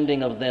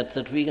understanding of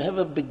that we have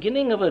a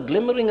beginning of a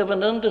glimmering of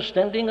an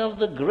understanding of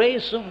the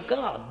grace of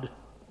God.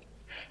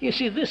 You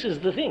see, this is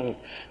the thing,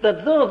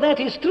 that though that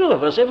is true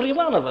of us, every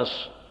one of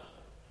us,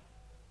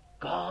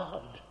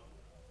 God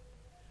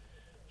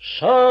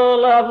so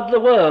loved the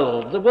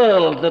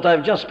world that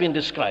I've just been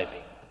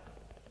describing,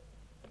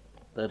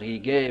 that he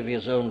gave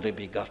his only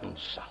begotten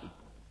Son.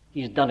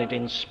 He's done it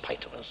in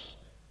spite of us.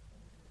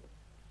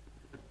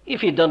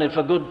 If he'd done it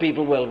for good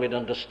people, well, we'd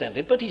understand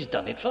it, but he's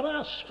done it for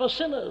us, for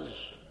sinners,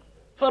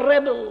 for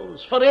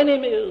rebels, for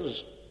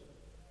enemies,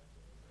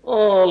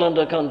 all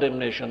under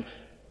condemnation.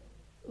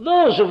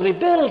 Those who've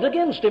rebelled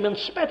against him and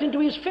spat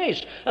into his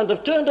face and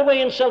have turned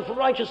away in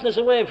self-righteousness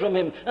away from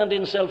him and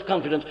in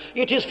self-confidence.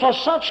 It is for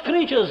such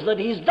creatures that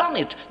he's done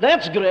it.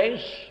 That's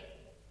grace.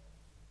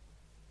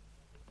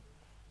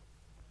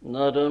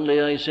 Not only,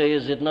 I say,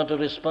 is it not a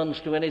response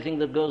to anything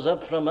that goes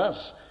up from us,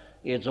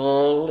 it's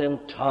all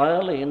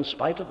entirely in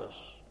spite of us.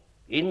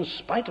 In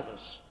spite of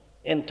us.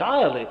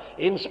 Entirely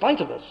in spite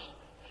of us.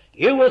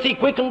 You hath he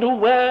quickened who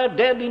were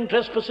dead in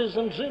trespasses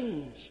and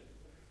sins.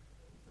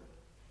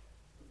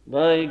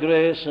 By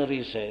grace are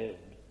ye saved.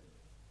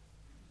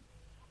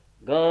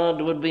 God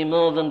would be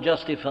more than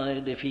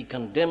justified if he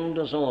condemned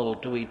us all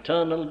to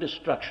eternal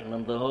destruction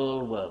and the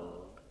whole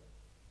world.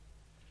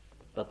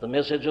 But the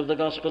message of the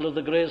gospel of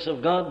the grace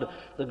of God,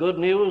 the good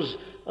news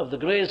of the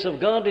grace of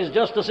God, is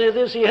just to say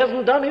this: he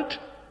hasn't done it.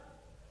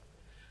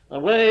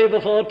 Away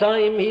before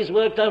time he's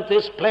worked out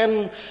this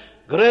plan.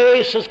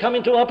 Grace has come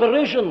into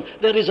operation.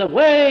 There is a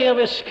way of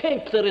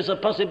escape. There is a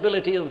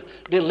possibility of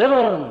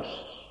deliverance.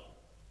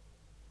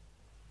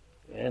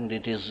 And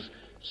it is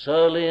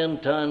solely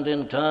and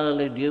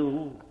entirely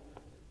due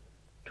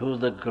to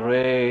the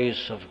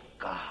grace of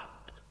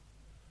God.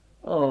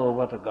 Oh,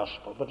 what a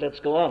gospel. But let's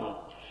go on.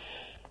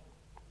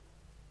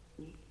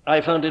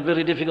 I found it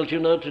very difficult, to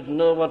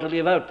know what to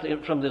leave out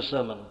from this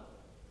sermon.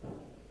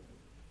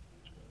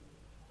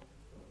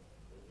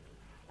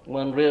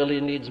 One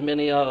really needs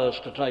many hours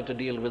to try to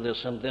deal with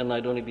this, and then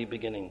I'd only be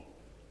beginning.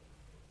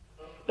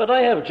 But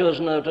I have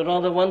chosen out a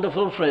rather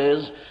wonderful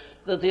phrase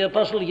that the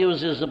apostle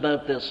uses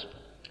about this.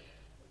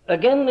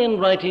 Again, in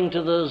writing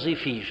to those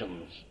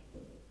Ephesians.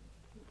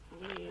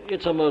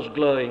 It's a most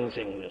glowing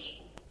thing, this.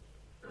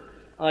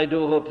 I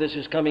do hope this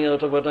is coming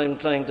out of what I'm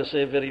trying to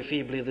say very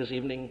feebly this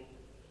evening.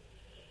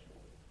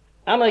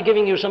 Am I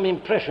giving you some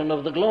impression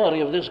of the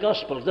glory of this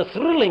gospel, the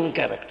thrilling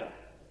character?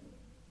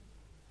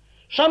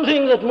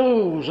 Something that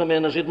moves a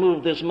man as it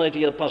moved this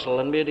mighty apostle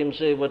and made him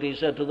say what he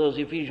said to those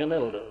Ephesian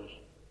elders.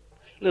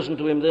 Listen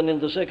to him then in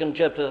the 2nd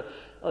chapter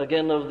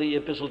again of the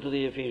epistle to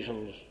the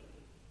Ephesians.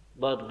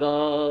 But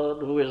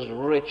God, who is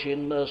rich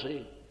in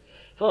mercy,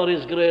 for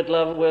his great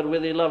love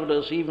wherewith he loved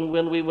us, even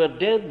when we were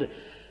dead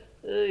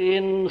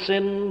in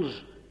sins,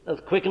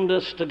 hath quickened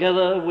us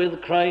together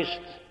with Christ.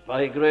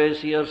 By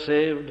grace ye are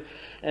saved,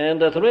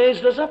 and hath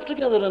raised us up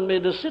together and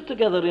made us sit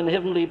together in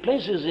heavenly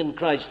places in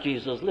Christ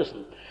Jesus.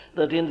 Listen,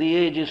 that in the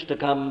ages to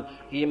come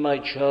he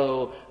might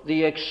show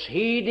the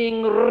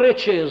exceeding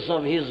riches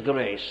of his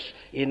grace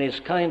in his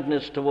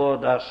kindness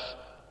toward us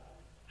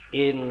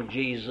in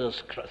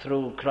Jesus,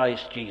 through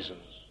Christ Jesus.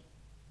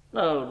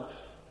 Now,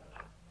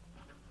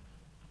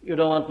 you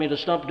don't want me to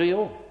stop, do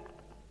you?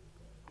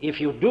 If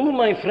you do,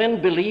 my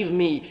friend, believe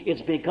me,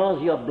 it's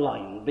because you're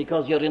blind,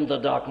 because you're in the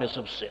darkness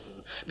of sin,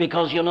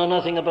 because you know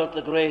nothing about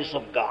the grace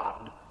of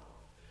God.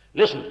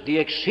 Listen, the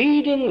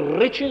exceeding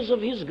riches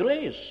of his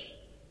grace.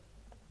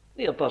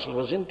 The apostle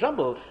was in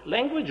trouble.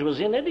 Language was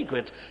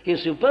inadequate.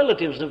 His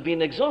superlatives have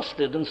been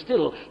exhausted, and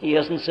still he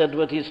hasn't said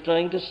what he's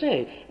trying to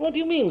say. What do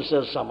you mean,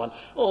 says someone?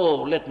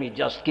 Oh, let me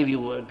just give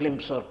you a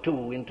glimpse or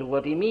two into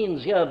what he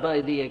means here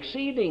by the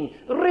exceeding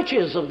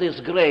riches of this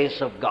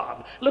grace of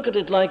God. Look at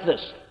it like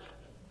this.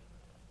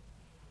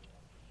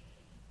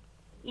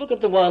 Look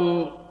at the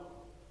one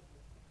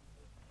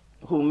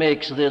who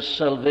makes this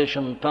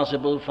salvation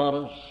possible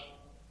for us.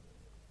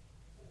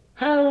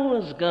 How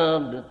has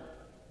God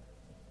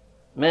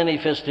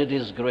manifested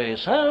his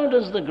grace? How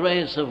does the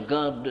grace of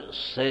God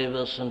save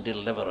us and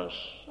deliver us?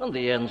 And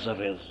the answer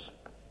is,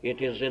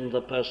 it is in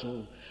the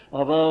person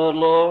of our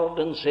Lord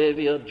and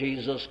Savior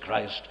Jesus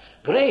Christ.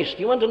 Grace,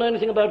 do you want to know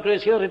anything about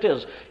grace? Here it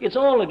is. It's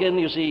all again,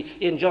 you see,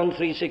 in John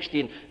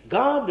 3:16.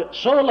 God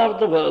so loved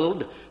the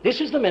world,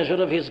 this is the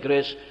measure of his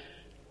grace,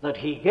 that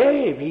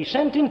he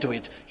sent into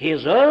it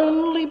his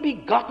only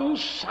begotten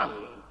Son,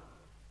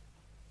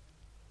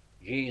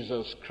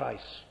 Jesus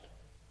Christ,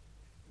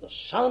 the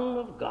Son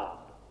of God.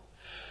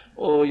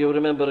 Oh, you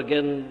remember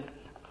again,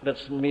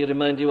 let me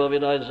remind you of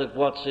it, Isaac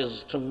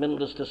Watts'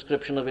 tremendous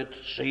description of it.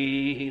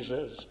 See, he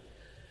says,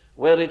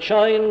 where it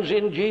shines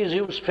in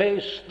Jesus'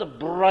 face, the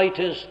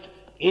brightest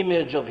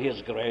image of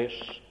his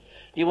grace.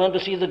 Do you want to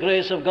see the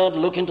grace of God?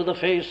 Look into the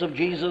face of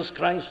Jesus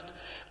Christ.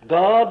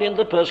 God, in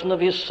the person of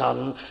his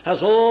Son,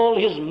 has all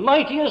his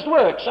mightiest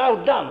works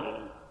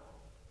outdone.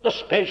 The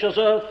spacious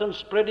earth and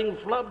spreading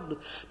flood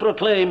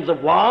proclaim the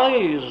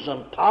wise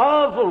and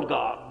powerful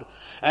God,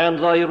 and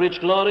thy rich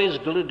glories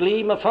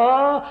gleam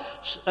afar,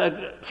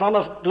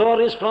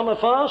 glories from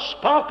afar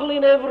sparkle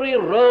in every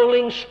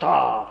rolling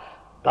star.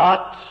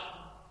 But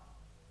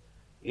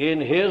in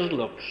his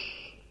looks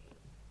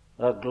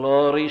A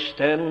glory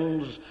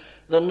stands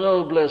the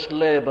noblest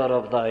labour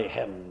of thy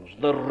hands,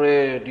 the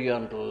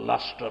radiant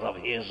lustre of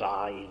his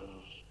eyes.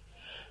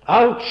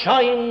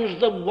 Outshines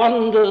the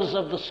wonders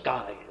of the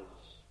skies.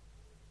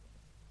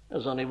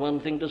 There's only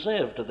one thing to say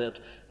after that.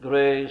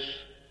 Grace,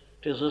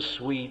 'tis a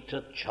sweet,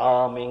 a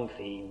charming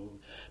theme.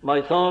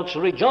 My thoughts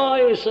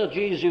rejoice at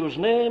Jesu's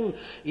name.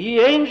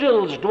 Ye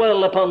angels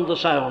dwell upon the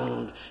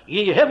sound.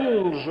 Ye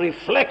heavens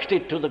reflect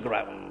it to the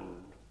ground.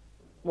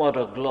 What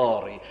a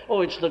glory. Oh,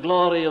 it's the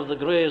glory of the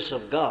grace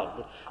of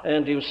God,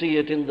 and you see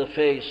it in the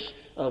face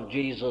of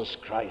Jesus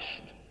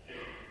Christ.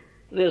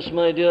 This,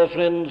 my dear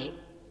friends,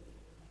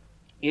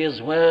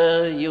 is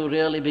where you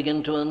really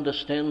begin to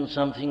understand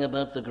something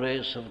about the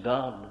grace of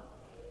God.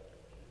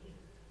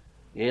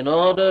 In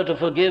order to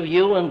forgive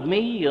you and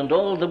me and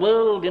all the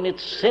world in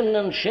its sin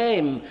and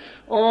shame,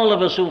 all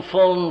of us who've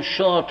fallen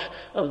short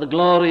of the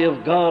glory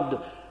of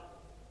God,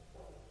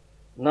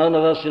 none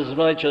of us is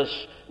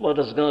righteous. What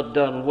has God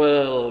done?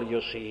 Well,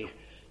 you see,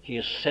 he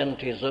has sent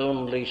his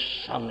only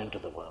Son into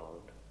the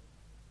world.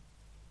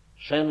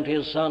 Sent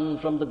his Son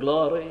from the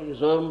glory,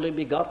 his only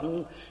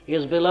begotten,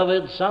 his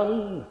beloved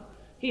Son.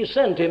 He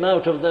sent him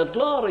out of that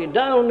glory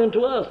down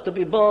into earth to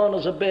be born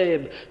as a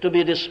babe, to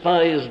be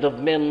despised of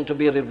men, to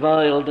be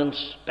reviled and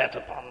spat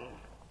upon.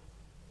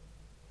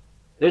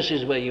 This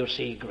is where you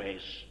see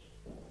grace.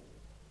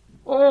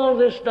 All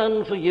this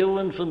done for you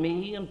and for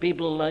me and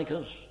people like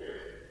us.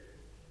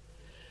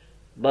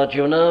 But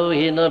you know,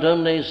 he not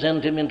only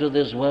sent him into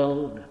this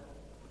world,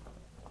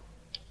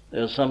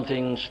 there's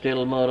something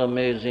still more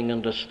amazing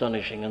and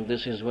astonishing, and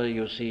this is where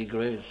you see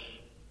grace.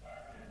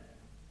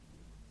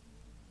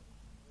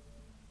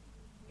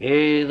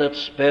 He that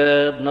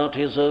spared not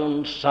his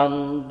own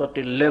Son, but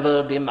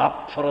delivered him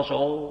up for us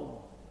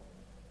all,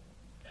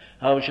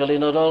 how shall he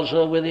not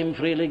also with him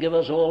freely give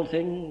us all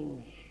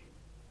things?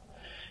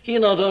 He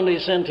not only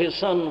sent his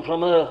Son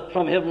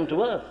from heaven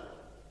to earth,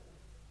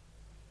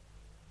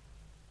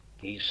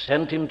 he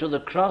sent him to the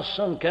cross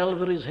on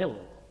Calvary's hill.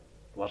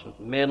 It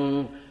wasn't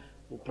men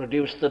who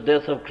produced the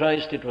death of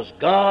Christ, it was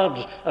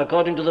God's,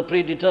 according to the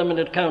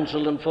predeterminate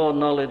counsel and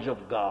foreknowledge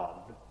of God.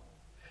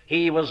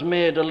 He was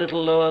made a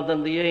little lower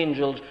than the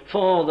angels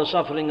for the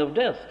suffering of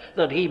death,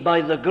 that he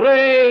by the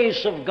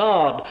grace of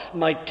God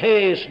might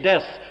taste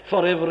death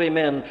for every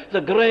man. The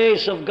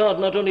grace of God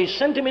not only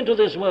sent him into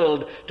this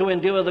world to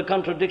endure the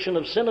contradiction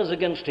of sinners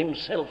against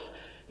himself,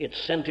 it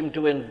sent him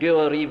to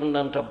endure even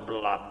unto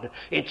blood.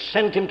 It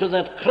sent him to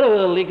that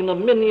cruel,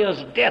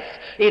 ignominious death.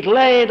 It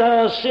laid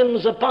our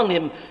sins upon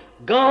him.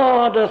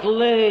 God hath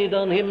laid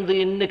on him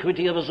the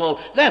iniquity of us all.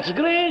 That's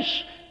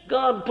grace.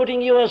 God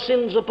putting your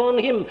sins upon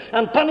him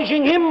and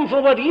punishing him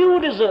for what you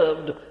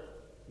deserved.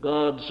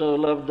 God so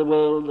loved the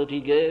world that he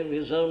gave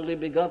his only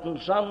begotten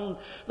Son,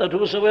 that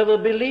whosoever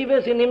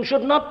believeth in him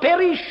should not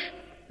perish,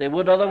 they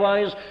would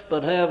otherwise,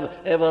 but have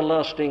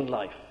everlasting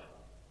life.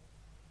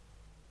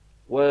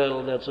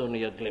 Well, that's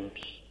only a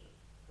glimpse.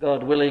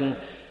 God willing,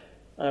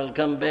 I'll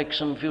come back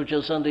some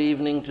future Sunday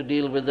evening to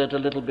deal with that a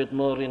little bit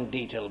more in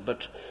detail. But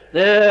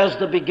there's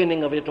the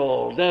beginning of it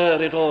all.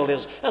 There it all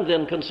is. And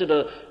then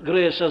consider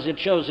grace as it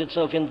shows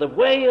itself in the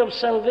way of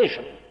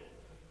salvation.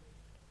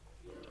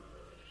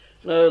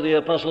 Now, the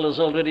apostle has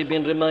already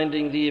been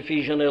reminding the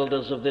Ephesian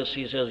elders of this.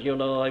 He says, you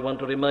know, I want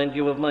to remind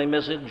you of my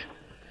message.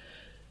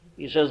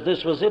 He says,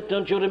 this was it,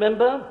 don't you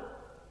remember?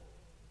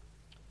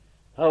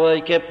 How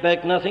I kept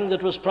back nothing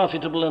that was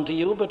profitable unto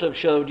you, but have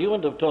showed you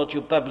and have taught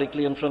you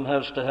publicly and from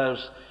house to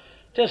house,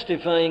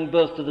 testifying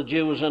both to the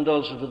Jews and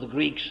also to the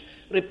Greeks,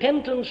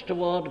 repentance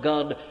toward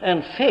God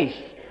and faith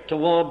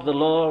toward the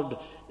Lord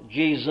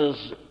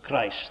Jesus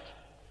Christ.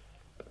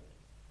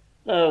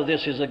 Now,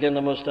 this is again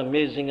the most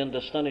amazing and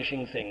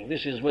astonishing thing.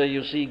 This is where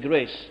you see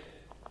grace.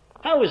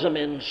 How is a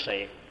man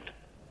saved?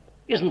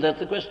 Isn't that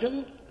the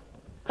question?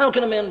 How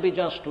can a man be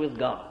just with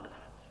God?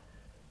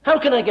 How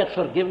can I get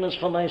forgiveness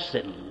for my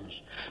sins?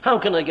 How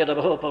can I get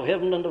a hope of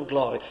heaven and of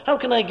glory? How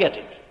can I get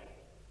it?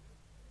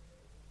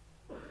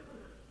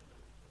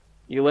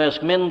 You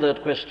ask men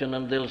that question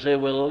and they'll say,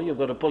 well, you've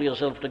got to pull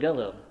yourself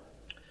together.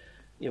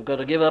 You've got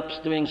to give up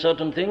doing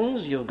certain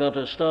things. You've got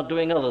to start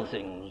doing other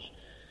things.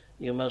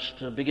 You must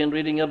begin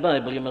reading your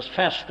Bible. You must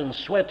fast and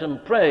sweat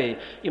and pray.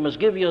 You must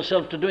give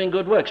yourself to doing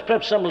good works.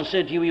 Perhaps some will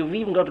say to you, you've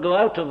even got to go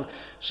out of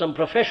some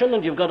profession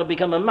and you've got to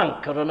become a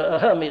monk or a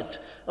hermit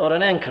or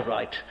an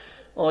anchorite.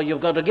 Or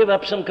you've got to give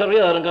up some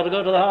career and got to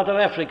go to the heart of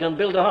Africa and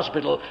build a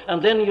hospital,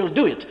 and then you'll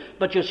do it.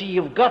 But you see,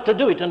 you've got to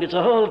do it, and it's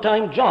a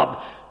whole-time job.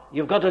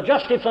 You've got to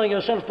justify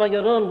yourself by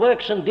your own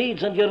works and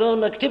deeds and your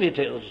own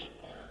activities.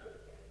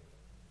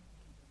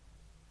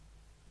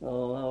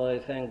 Oh, how I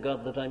thank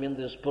God that I'm in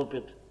this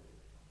pulpit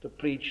to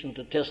preach and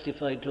to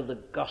testify to the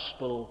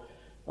gospel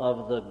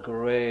of the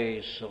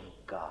grace of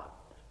God.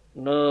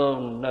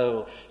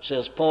 No,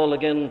 says Paul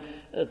again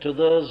to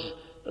those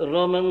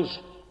Romans,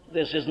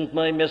 this isn't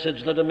my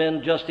message that a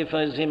man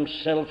justifies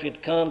himself.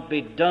 It can't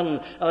be done.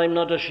 I'm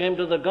not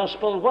ashamed of the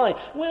gospel. Why?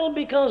 Well,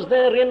 because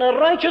therein a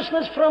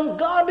righteousness from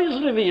God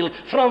is revealed,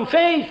 from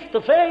faith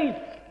to faith.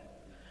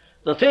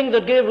 The thing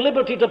that gave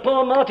liberty to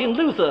poor Martin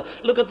Luther.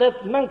 Look at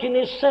that monk in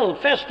his cell,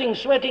 fasting,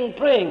 sweating,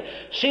 praying,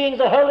 seeing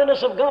the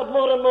holiness of God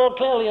more and more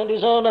clearly and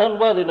his own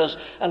unworthiness,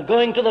 and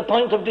going to the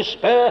point of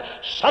despair.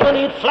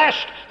 Suddenly it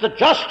flashed, the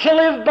just shall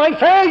live by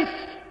faith.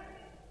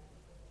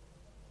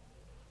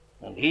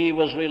 And he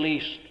was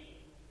released.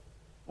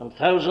 And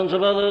thousands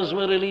of others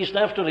were released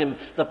after him.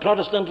 The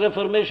Protestant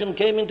Reformation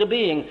came into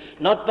being,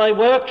 not by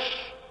works,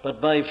 but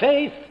by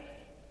faith.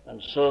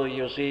 And so,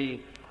 you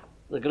see,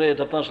 the great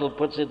apostle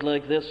puts it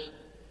like this: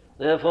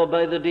 therefore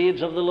by the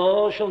deeds of the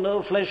law shall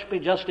no flesh be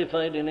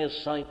justified in his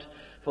sight.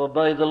 For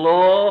by the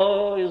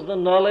law is the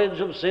knowledge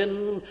of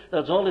sin.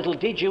 That's all it'll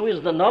teach you,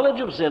 is the knowledge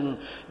of sin.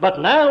 But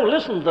now,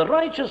 listen, the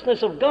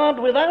righteousness of God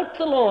without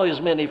the law is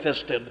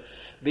manifested,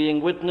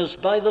 being witnessed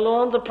by the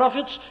law and the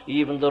prophets,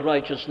 even the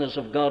righteousness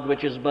of God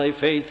which is by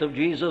faith of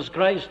Jesus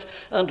Christ,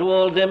 unto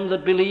all them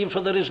that believe,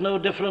 for there is no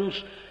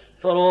difference.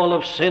 For all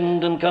have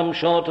sinned and come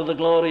short of the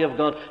glory of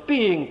God,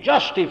 being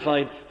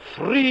justified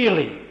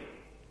freely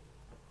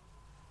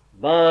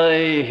by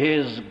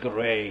his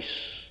grace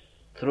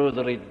through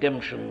the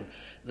redemption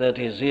that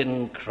is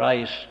in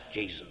Christ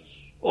Jesus.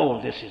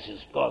 Oh, this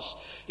is, of course,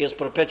 his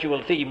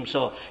perpetual theme.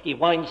 So he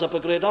winds up a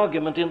great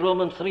argument in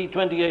Romans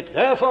 3:28.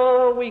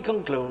 Therefore we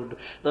conclude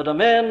that a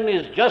man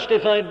is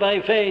justified by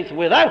faith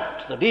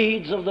without the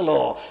deeds of the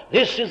law.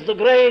 This is the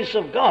grace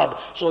of God.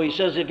 So he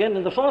says again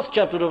in the 4th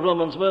chapter of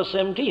Romans, verse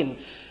 16,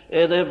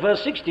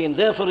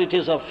 therefore it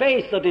is of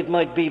faith that it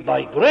might be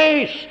by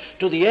grace,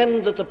 to the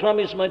end that the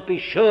promise might be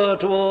sure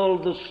to all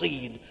the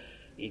seed.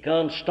 He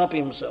can't stop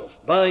himself.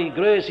 By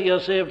grace ye are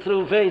saved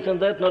through faith, and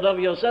that not of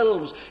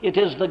yourselves. It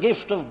is the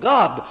gift of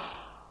God.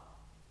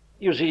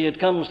 You see, it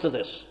comes to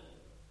this,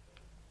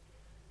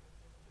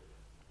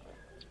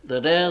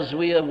 that as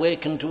we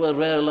awaken to a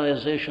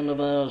realization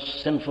of our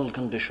sinful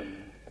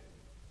condition,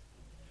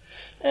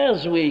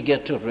 as we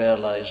get to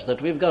realize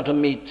that we've got to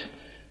meet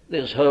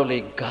this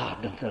holy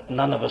God, and that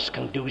none of us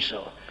can do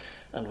so,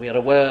 and we are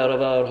aware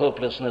of our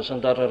hopelessness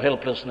and utter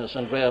helplessness,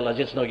 and realize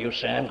it's no use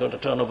saying, I'm going to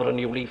turn over a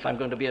new leaf, I'm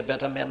going to be a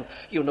better man.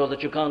 You know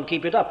that you can't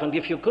keep it up, and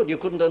if you could, you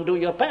couldn't undo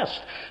your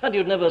past, and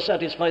you'd never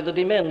satisfy the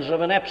demands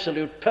of an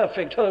absolute,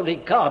 perfect, holy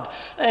God.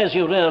 As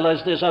you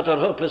realize this utter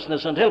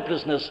hopelessness and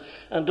helplessness,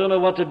 and don't know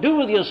what to do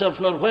with yourself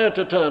nor where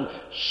to turn,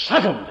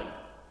 suddenly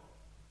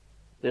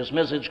this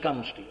message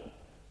comes to you,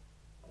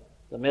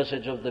 the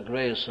message of the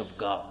grace of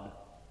God,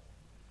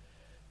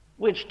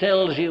 which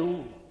tells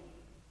you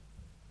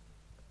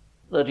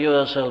that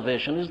your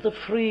salvation is the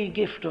free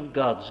gift of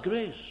God's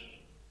grace.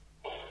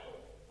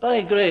 By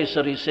grace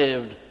are ye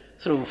saved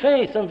through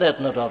faith, and that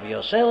not of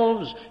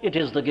yourselves. It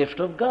is the gift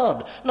of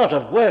God, not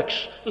of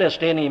works,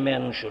 lest any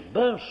man should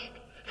boast.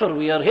 For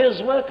we are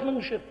his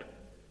workmanship.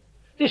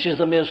 This is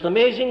the most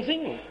amazing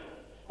thing.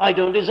 I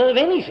don't deserve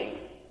anything,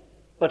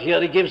 but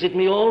here he gives it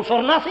me all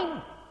for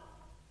nothing,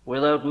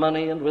 without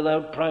money and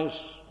without price.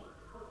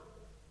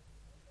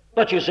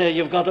 But you say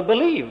you've got to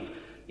believe.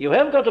 You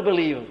have got to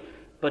believe.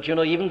 But you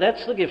know, even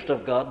that's the gift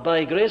of God.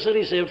 By grace are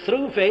ye saved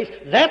through faith,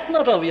 that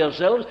not of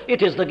yourselves.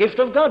 It is the gift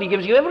of God. He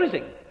gives you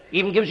everything. He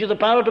even gives you the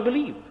power to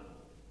believe.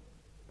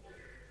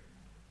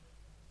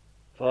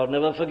 For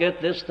never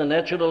forget this, the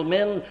natural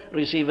man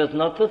receiveth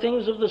not the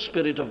things of the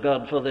Spirit of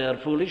God, for they are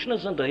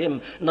foolishness unto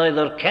him,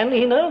 neither can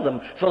he know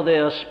them, for they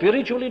are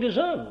spiritually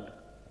discerned.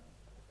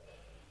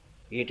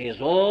 It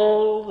is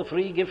all the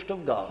free gift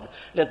of God.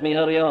 Let me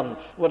hurry on.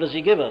 What does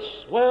he give us?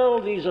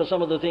 Well, these are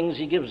some of the things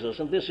he gives us.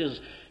 And this is,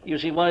 you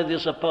see, why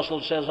this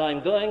apostle says,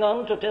 I'm going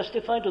on to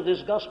testify to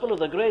this gospel of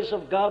the grace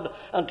of God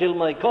until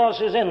my course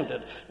is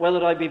ended.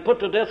 Whether I be put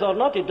to death or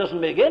not, it doesn't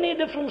make any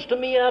difference to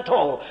me at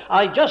all.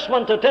 I just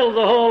want to tell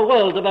the whole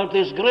world about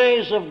this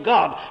grace of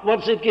God.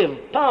 What's it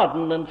give?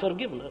 Pardon and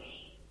forgiveness.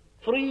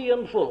 Free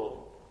and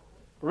full.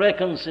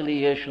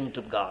 Reconciliation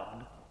to God.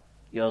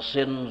 Your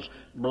sins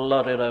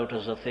blotted out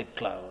as a thick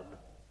cloud.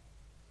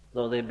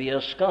 Though they be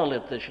as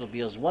scarlet, they shall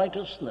be as white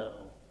as snow.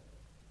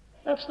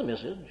 That's the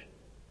message.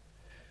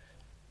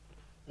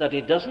 That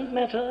it doesn't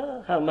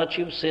matter how much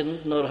you've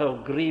sinned, nor how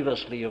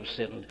grievously you've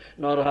sinned,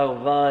 nor how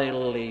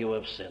vilely you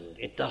have sinned.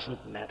 It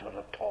doesn't matter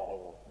at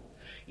all.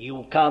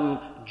 You come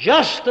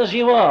just as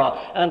you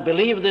are and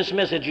believe this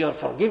message. You're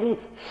forgiven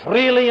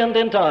freely and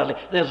entirely.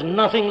 There's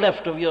nothing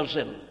left of your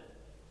sin.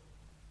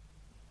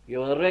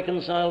 You are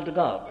reconciled to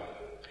God.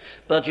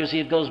 But you see,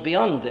 it goes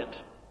beyond it.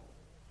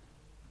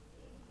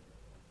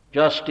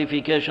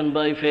 Justification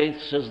by faith,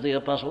 says the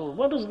apostle.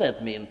 What does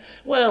that mean?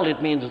 Well,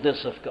 it means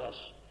this, of course,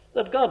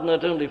 that God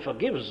not only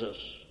forgives us,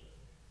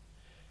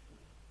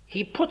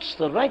 he puts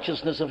the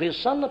righteousness of his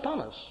Son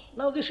upon us.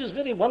 Now, this is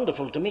very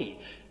wonderful to me.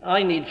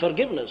 I need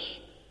forgiveness.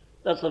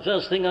 That's the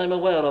first thing I'm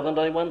aware of, and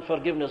I want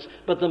forgiveness.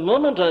 But the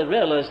moment I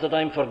realize that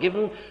I'm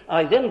forgiven,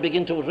 I then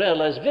begin to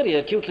realize very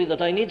acutely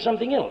that I need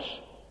something else.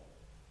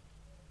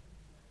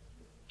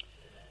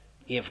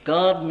 If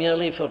God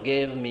merely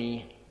forgave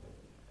me,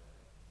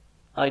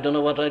 I don't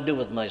know what I'd do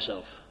with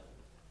myself.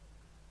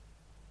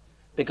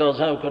 Because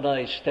how could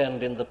I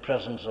stand in the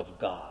presence of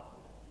God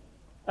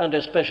and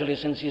especially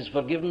since he's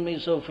forgiven me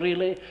so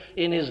freely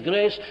in his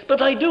grace.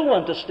 But I do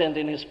want to stand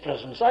in his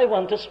presence. I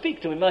want to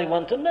speak to him. I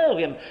want to know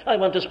him. I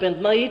want to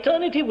spend my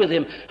eternity with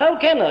him. How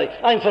can I?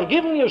 I'm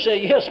forgiven, you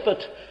say. Yes,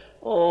 but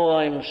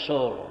I'm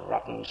so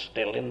rotten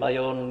still in my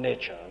own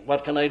nature.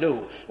 What can I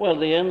do? Well,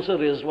 the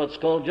answer is what's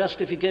called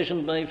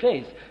justification by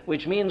faith,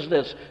 which means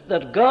this,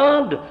 that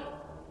God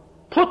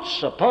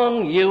puts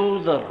upon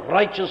you the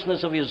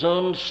righteousness of his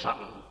own Son.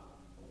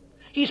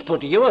 He's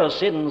put your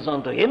sins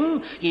onto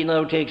him. He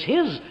now takes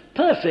his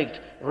perfect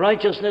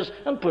righteousness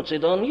and puts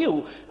it on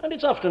you. And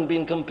it's often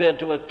been compared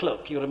to a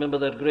cloak. You remember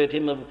that great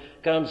hymn of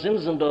Count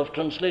Zinzendorf,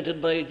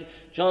 translated by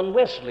John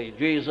Wesley.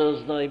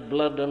 Jesus, thy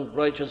blood and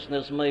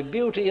righteousness, my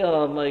beauty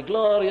are, my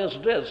glorious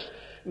dress.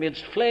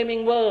 Midst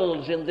flaming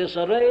worlds in this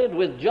arrayed,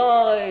 with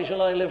joy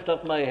shall I lift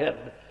up my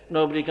head.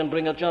 Nobody can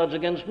bring a charge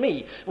against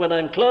me. When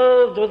I'm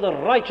clothed with the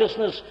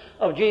righteousness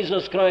of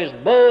Jesus Christ,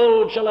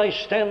 bold shall I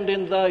stand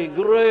in thy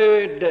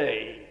great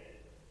day.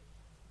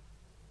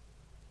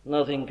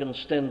 Nothing can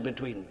stand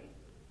between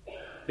me,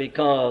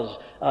 because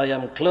I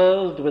am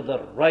clothed with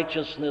the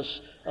righteousness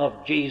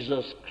of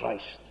Jesus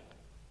Christ.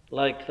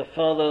 Like the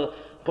Father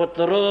put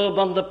the robe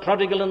on the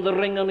prodigal and the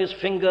ring on his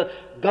finger,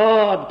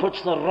 God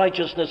puts the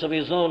righteousness of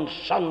his own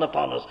Son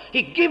upon us.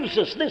 He gives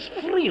us this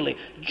freely,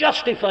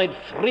 justified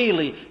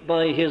freely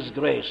by his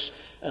grace.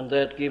 And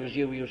that gives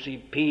you, you see,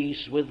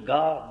 peace with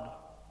God.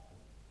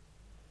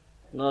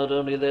 Not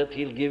only that,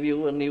 he'll give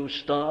you a new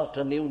start,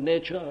 a new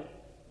nature,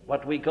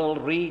 what we call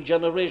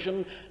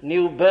regeneration,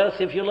 new birth,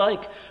 if you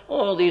like.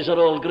 Oh, these are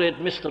all great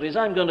mysteries.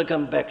 I'm going to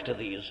come back to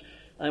these.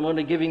 I'm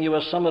only giving you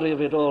a summary of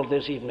it all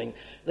this evening.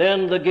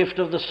 Then the gift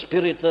of the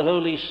Spirit, the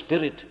Holy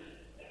Spirit.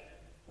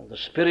 And the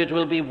Spirit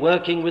will be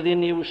working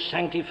within you,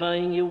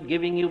 sanctifying you,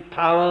 giving you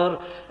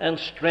power and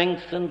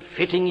strength and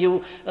fitting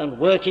you and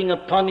working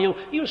upon you.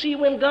 You see,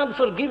 when God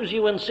forgives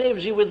you and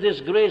saves you with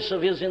this grace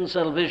of his in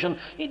salvation,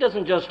 he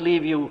doesn't just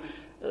leave you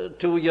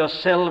to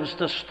yourselves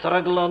to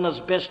struggle on as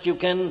best you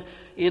can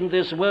in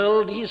this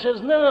world. He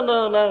says,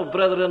 no,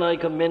 brethren, I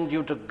commend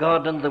you to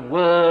God and the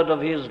word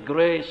of his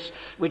grace,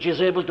 which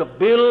is able to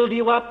build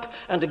you up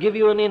and to give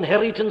you an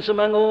inheritance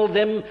among all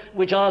them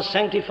which are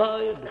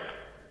sanctified.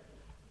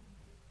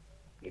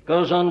 It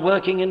goes on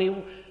working in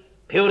you,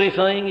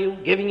 purifying you,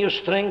 giving you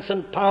strength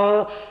and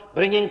power,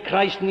 bringing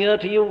Christ near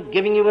to you,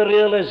 giving you a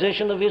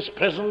realization of his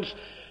presence,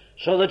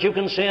 so that you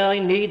can say, I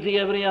need thee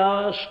every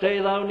hour, stay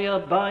thou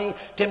nearby.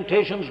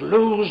 Temptations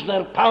lose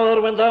their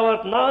power when thou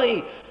art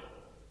nigh.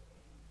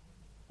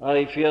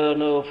 I fear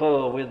no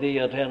foe, with thee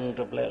at hand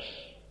to bless.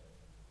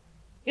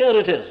 Here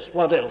it is.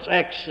 What else?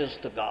 Access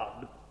to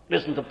God.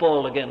 Listen to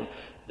Paul again.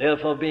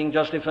 Therefore, being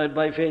justified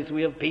by faith,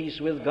 we have peace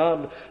with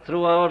God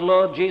through our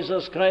Lord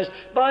Jesus Christ,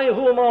 by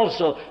whom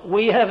also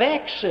we have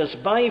access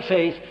by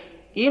faith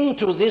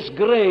into this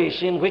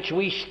grace in which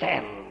we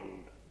stand.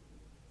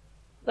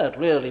 That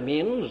really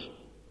means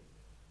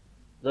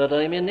that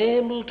I'm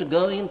enabled to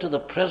go into the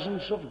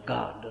presence of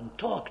God and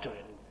talk to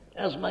him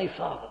as my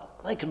Father.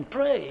 I can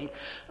pray.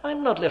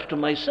 I'm not left to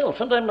myself,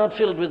 and I'm not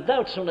filled with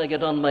doubts when I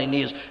get on my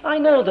knees. I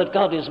know that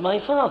God is my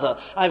Father.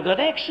 I've got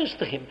access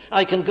to him.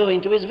 I can go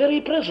into his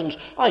very presence.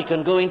 I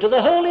can go into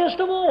the holiest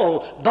of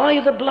all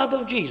by the blood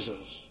of Jesus.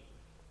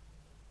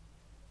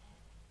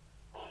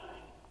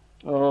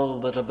 Oh,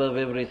 but above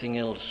everything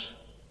else,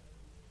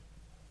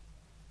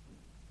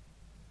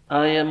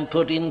 I am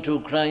put into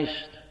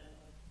Christ,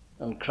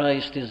 and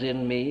Christ is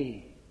in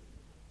me,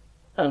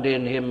 and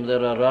in him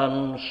there are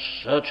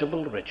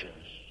unsearchable riches.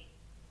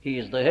 He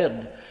is the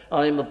head.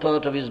 I am a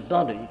part of his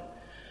body.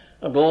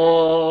 And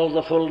all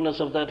the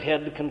fullness of that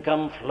head can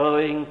come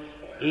flowing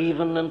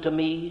even unto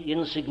me,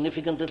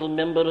 insignificant little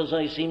member as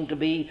I seem to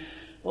be.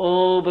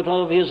 Oh, but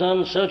of his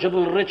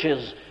unsearchable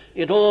riches,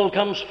 it all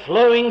comes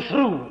flowing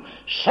through,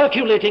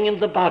 circulating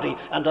in the body,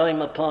 and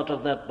I'm a part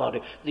of that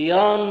body. The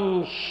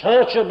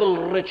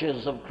unsearchable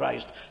riches of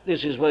Christ.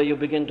 This is where you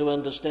begin to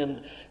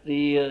understand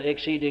the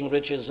exceeding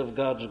riches of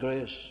God's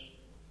grace.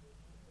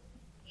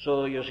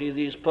 So you see,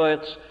 these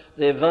poets,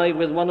 they vie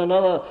with one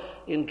another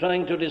in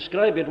trying to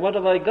describe it. What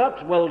have I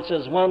got? Well,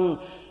 says one,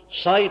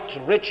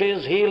 sight,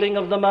 riches, healing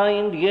of the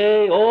mind,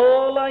 yea,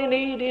 all I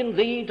need in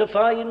thee to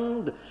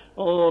find,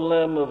 O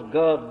Lamb of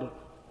God,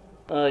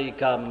 I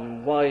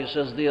come. Why,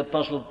 says the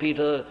Apostle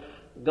Peter,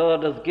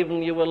 God hath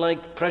given you a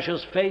like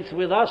precious faith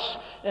with us,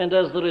 and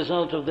as the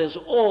result of this,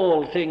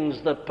 all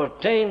things that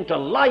pertain to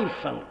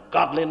life and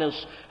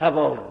godliness have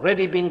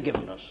already been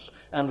given us.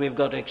 And we've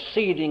got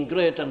exceeding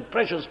great and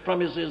precious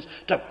promises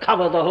to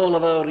cover the whole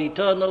of our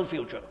eternal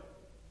future.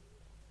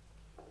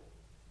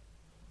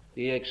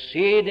 The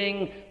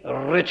exceeding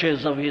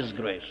riches of his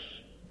grace.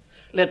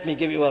 Let me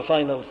give you a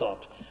final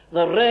thought.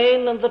 The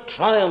reign and the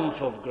triumph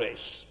of grace.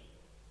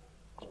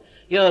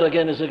 Here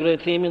again is a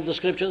great theme in the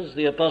Scriptures.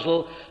 The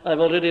Apostle, I've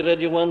already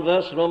read you one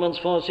verse, Romans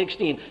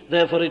 4:16.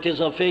 Therefore it is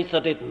of faith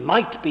that it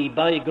might be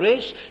by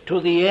grace, to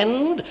the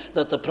end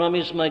that the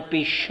promise might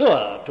be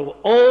sure to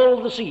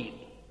all the seed.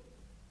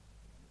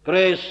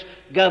 Grace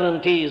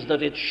guarantees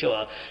that it's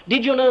sure.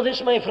 Did you know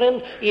this, my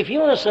friend? If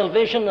your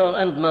salvation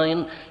and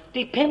mine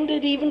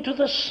depended even to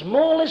the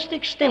smallest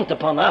extent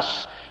upon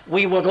us,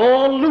 we would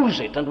all lose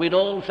it and we'd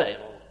all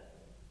fail.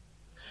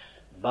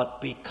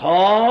 But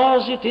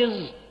because it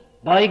is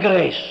by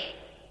grace,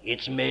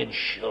 it's made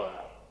sure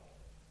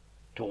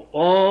to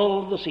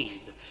all the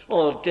seed.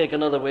 Or take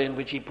another way in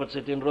which he puts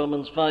it in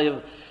Romans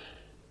 5:20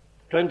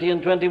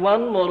 and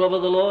 21, moreover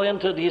the law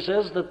entered, he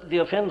says, that the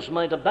offense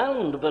might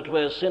abound, but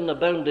where sin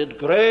abounded,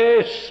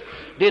 grace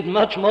did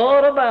much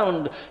more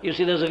abound. You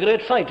see, there's a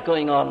great fight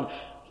going on.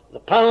 The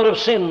power of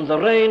sin, the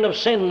reign of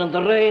sin, and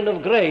the reign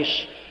of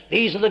grace.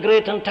 These are the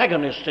great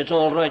antagonists. It's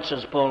all right,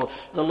 says Paul.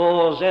 The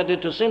law has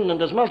added to sin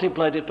and has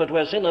multiplied it, but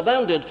where sin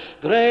abounded,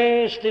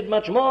 grace did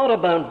much more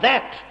abound.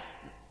 That,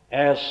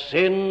 as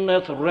sin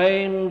hath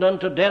reigned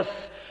unto death,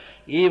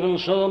 even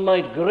so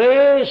might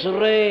grace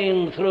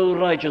reign through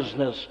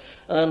righteousness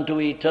unto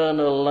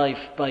eternal life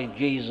by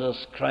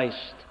Jesus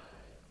Christ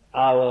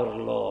our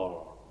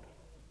Lord.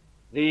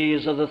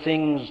 These are the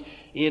things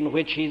in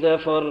which he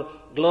therefore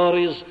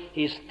glories.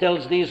 He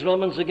tells these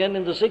Romans again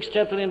in the 6th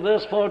chapter in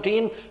verse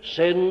 14,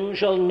 sin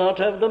shall not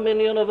have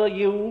dominion over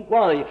you.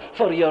 Why?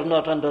 For ye are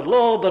not under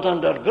law, but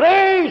under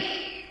grace.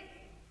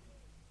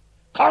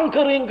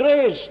 Conquering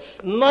grace,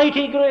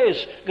 mighty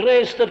grace,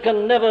 grace that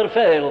can never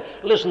fail.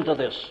 Listen to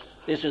this.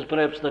 This is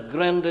perhaps the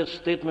grandest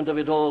statement of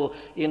it all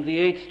in the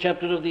 8th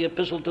chapter of the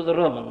Epistle to the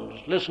Romans.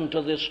 Listen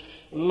to this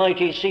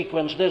mighty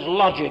sequence, this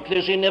logic,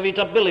 this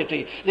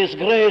inevitability, this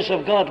grace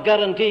of God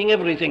guaranteeing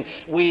everything.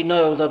 We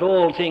know that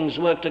all things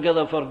work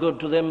together for good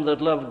to them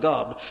that love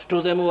God,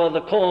 to them who are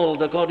the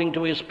called according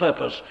to his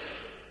purpose.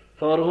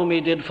 For whom he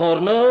did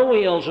foreknow,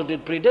 he also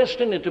did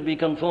predestine to be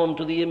conformed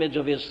to the image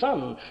of his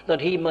Son, that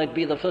he might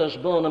be the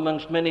firstborn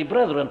amongst many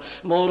brethren.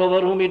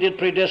 Moreover, whom he did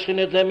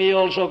predestinate, them he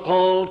also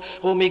called.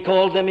 Whom he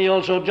called, them he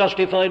also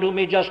justified. Whom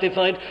he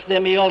justified,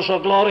 them he also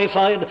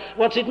glorified.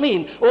 What's it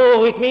mean?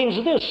 Oh, it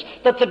means this,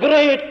 that the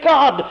great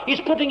God is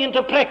putting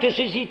into practice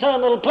his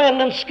eternal plan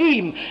and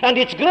scheme, and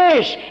it's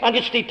grace, and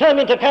it's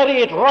determined to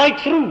carry it right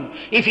through.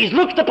 If he's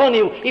looked upon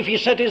you, if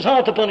he's set his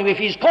heart upon you, if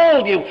he's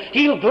called you,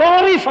 he'll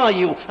glorify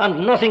you,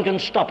 and nothing can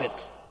stop it.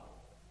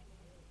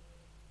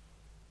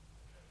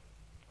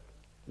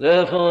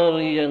 Therefore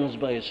he ends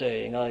by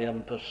saying, I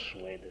am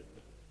persuaded,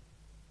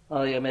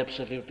 I am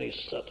absolutely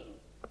certain,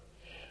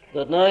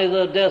 that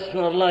neither death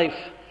nor life,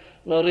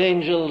 nor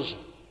angels,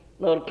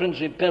 nor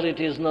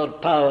principalities, nor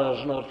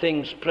powers, nor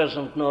things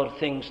present, nor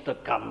things to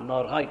come,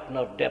 nor height,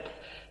 nor depth,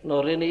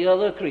 nor any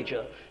other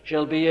creature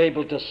shall be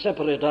able to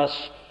separate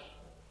us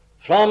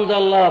from the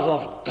love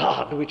of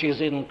God which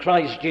is in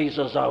Christ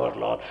Jesus our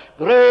Lord.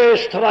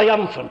 Grace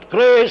triumphant,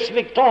 grace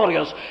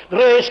victorious,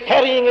 grace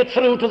carrying it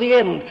through to the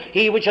end.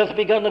 He which hath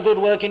begun a good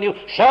work in you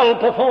shall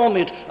perform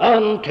it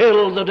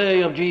until the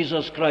day of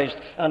Jesus Christ,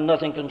 and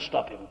nothing can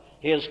stop him.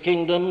 His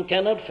kingdom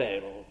cannot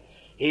fail.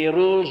 He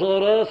rules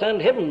o'er earth and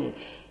heaven.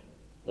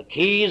 The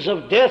keys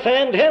of death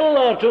and hell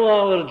are to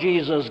our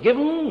Jesus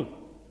given.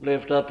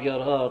 Lift up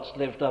your hearts,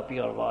 lift up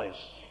your voice.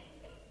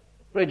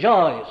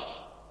 Rejoice,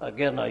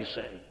 again I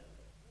say.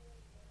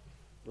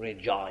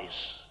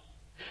 Rejoice.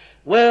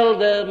 Well,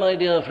 there, my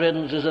dear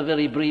friends, is a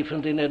very brief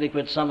and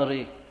inadequate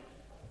summary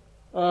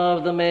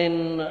of the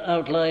main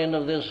outline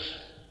of this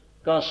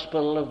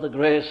gospel of the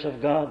grace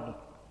of God.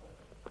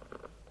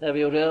 Have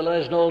you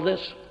realized all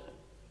this?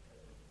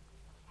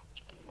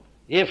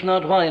 If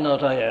not, why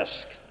not, I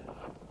ask?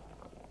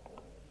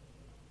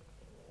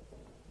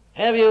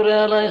 Have you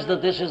realized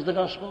that this is the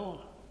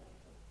gospel?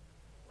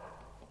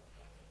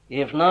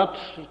 If not,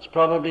 it's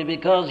probably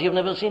because you've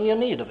never seen your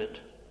need of it.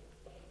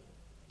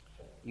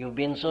 You've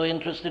been so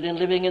interested in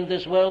living in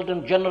this world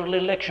and general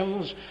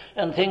elections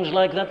and things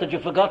like that that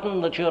you've forgotten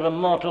that you're a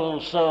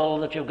mortal soul,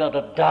 that you've got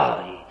to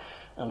die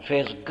and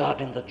face God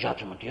in the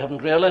judgment. You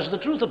haven't realized the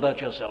truth about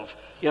yourself.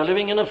 You're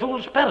living in a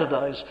fool's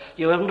paradise.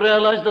 You haven't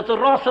realized that the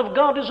wrath of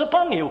God is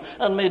upon you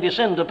and may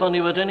descend upon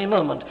you at any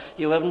moment.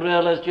 You haven't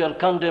realized your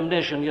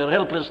condemnation, your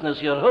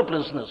helplessness, your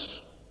hopelessness.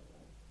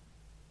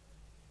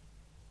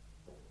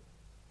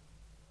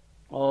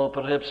 Or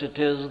perhaps it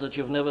is that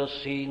you've never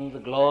seen the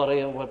glory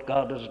of what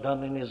God has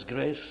done in his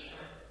grace.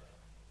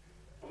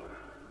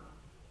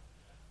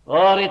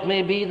 Or it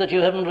may be that you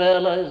haven't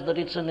realized that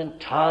it's an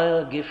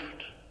entire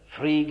gift,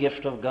 free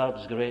gift of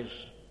God's grace.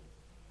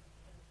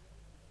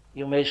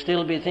 You may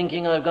still be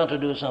thinking, I've got to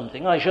do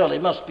something. I surely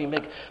must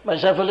make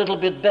myself a little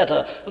bit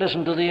better.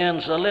 Listen to the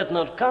answer. Let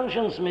not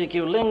conscience make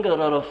you linger,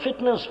 or of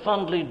fitness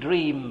fondly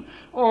dream.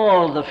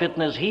 All the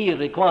fitness he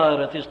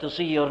requireth is to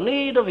see your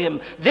need of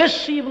him.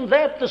 This, even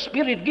that, the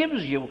Spirit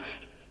gives you.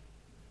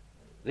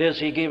 This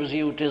he gives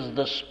you, 'tis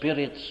the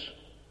Spirit's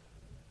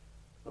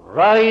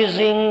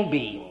rising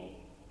beam.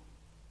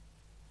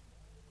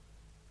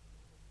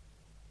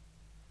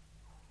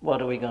 What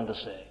are we going to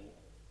say?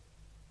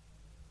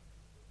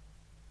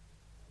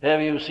 Have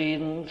you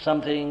seen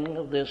something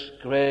of this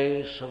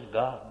grace of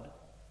God?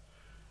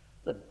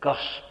 The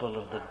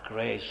gospel of the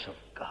grace of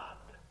God.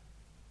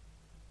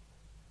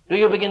 Do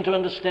you begin to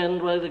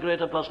understand why the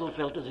great apostle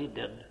felt as he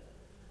did?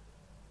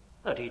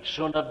 That he'd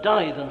sooner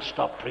die than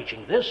stop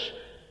preaching this,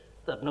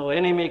 that no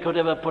enemy could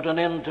ever put an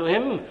end to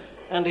him,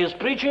 and his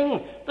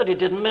preaching that it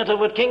didn't matter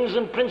what kings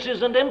and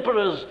princes and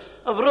emperors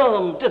of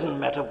Rome, didn't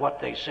matter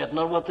what they said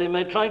nor what they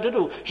may try to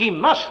do. He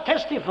must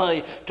testify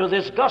to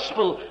this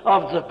gospel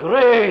of the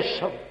grace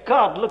of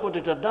God. Look what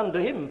it had done to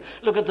him.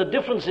 Look at the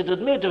difference it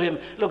had made to him.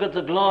 Look at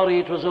the glory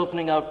it was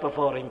opening out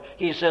before him.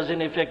 He says,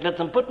 in effect, let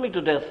them put me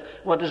to death.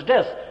 What is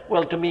death?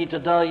 Well, to me to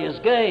die is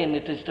gain.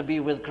 It is to be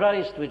with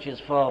Christ, which is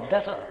far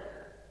better.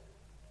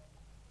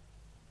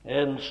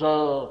 And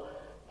so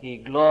he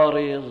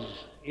glories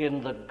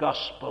in the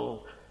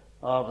gospel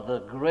of the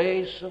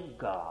grace of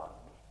God.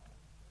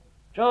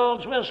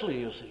 Charles Wesley,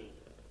 you see,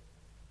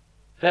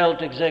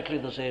 felt exactly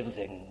the same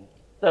thing.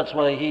 That's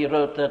why he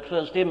wrote that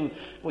first hymn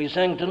we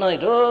sang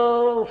tonight.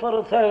 Oh, for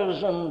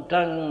 1,000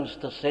 tongues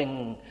to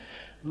sing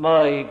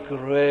my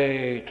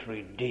great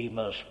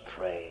Redeemer's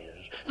praise.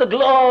 The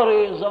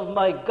glories of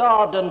my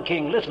God and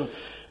King. Listen,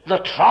 the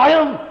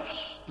triumphs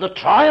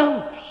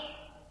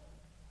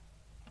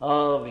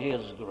of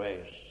his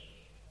grace.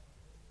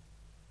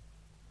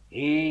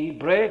 He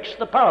breaks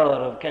the power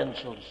of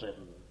cancelled sin.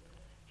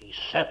 He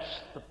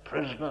sets the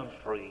prisoner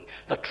free.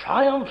 The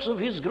triumphs of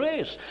his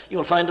grace.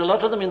 You'll find a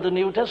lot of them in the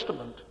New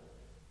Testament.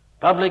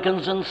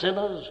 Publicans and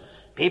sinners,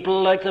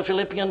 people like the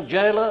Philippian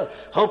jailer,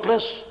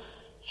 hopeless,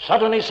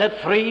 suddenly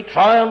set free.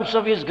 Triumphs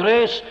of his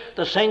grace.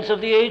 The saints of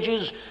the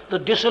ages, the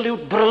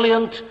dissolute,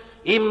 brilliant,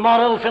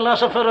 immoral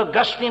philosopher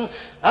Augustine,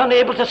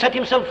 unable to set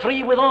himself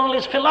free with all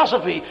his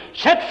philosophy,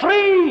 set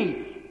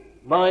free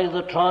by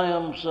the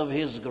triumphs of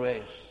his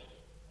grace.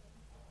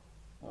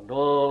 And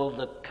all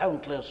the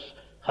countless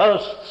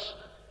hosts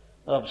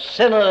of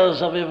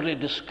sinners of every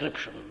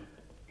description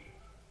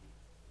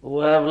who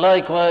have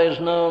likewise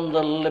known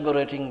the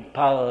liberating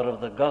power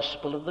of the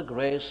gospel of the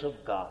grace of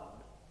God.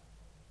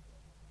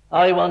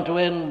 I want to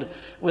end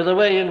with the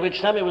way in which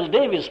Samuel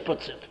Davies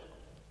puts it.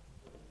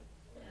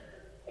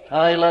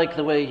 I like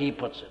the way he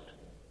puts it.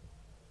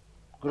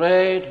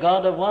 Great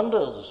God of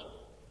wonders,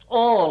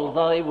 all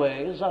thy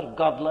ways are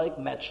godlike,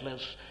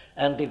 matchless,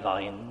 and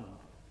divine.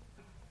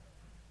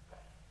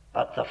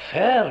 But the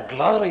fair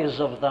glories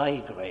of thy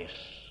grace,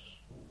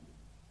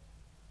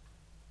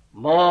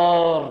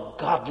 more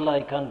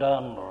godlike and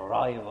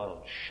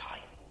unrivaled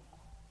shine.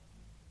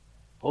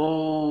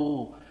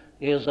 Who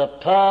is a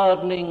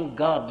pardoning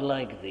God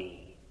like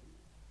thee,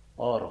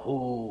 or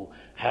who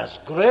has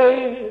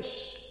grace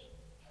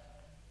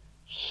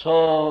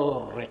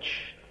so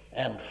rich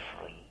and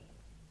free?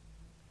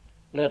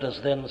 Let us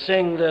then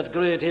sing that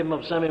great hymn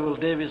of Samuel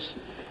Davies,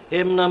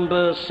 hymn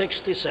number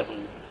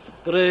 67.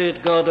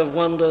 Great God of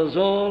wonders,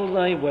 all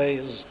thy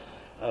ways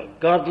are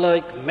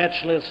godlike,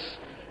 matchless,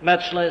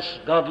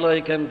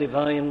 godlike and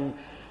divine,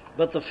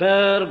 but the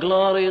fair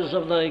glories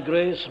of thy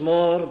grace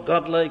more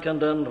godlike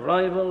and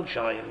unrivaled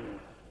shine.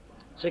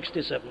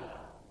 67.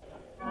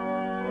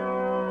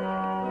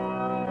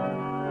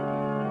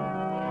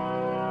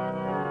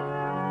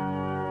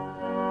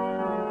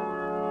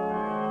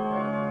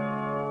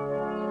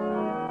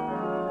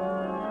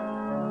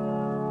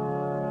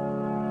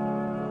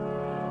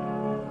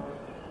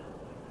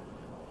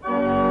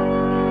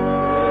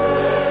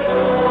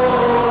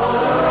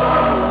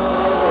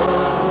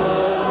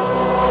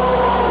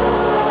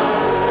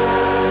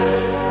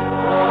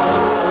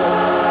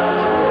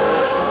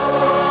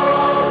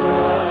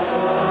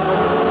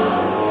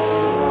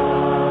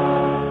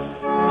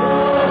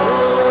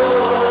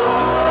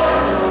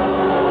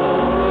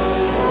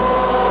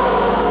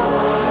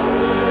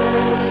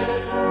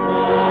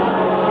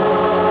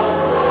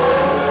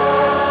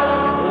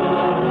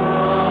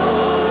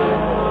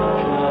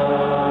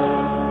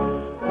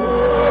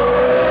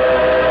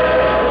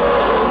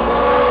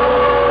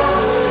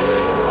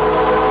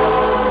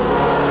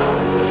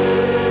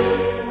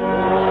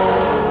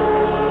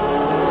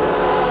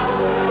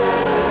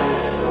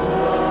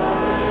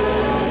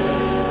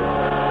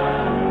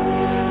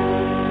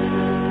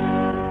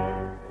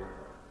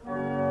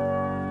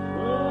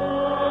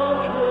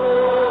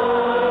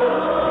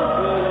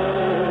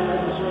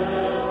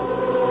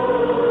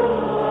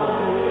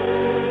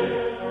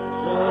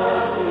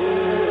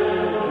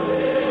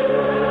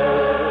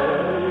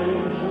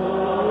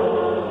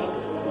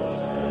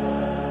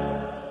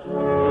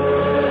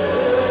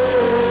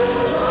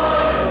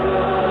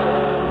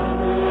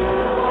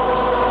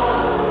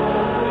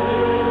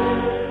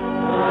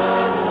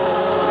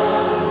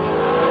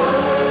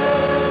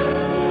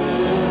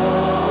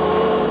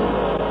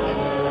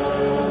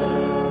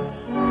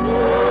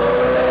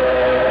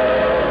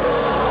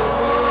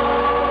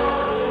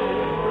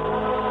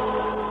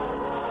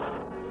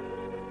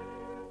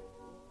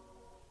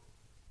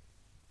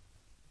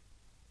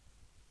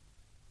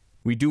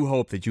 We do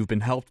hope that you've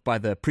been helped by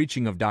the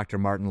preaching of Dr.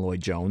 Martyn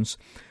Lloyd-Jones.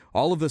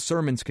 All of the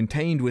sermons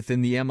contained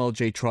within the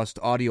MLJ Trust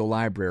audio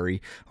library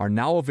are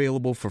now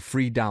available for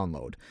free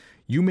download.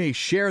 You may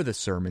share the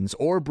sermons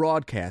or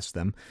broadcast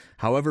them.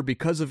 However,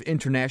 because of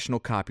international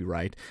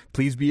copyright,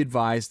 please be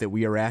advised that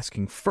we are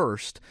asking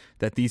first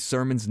that these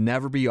sermons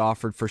never be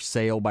offered for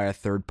sale by a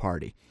third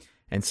party.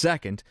 And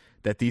second,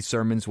 that these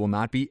sermons will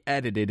not be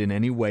edited in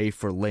any way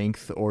for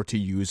length or to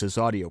use as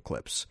audio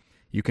clips.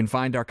 You can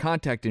find our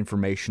contact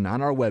information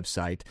on our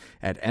website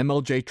at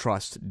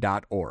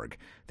mljtrust.org.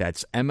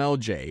 That's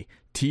mljtrust.org.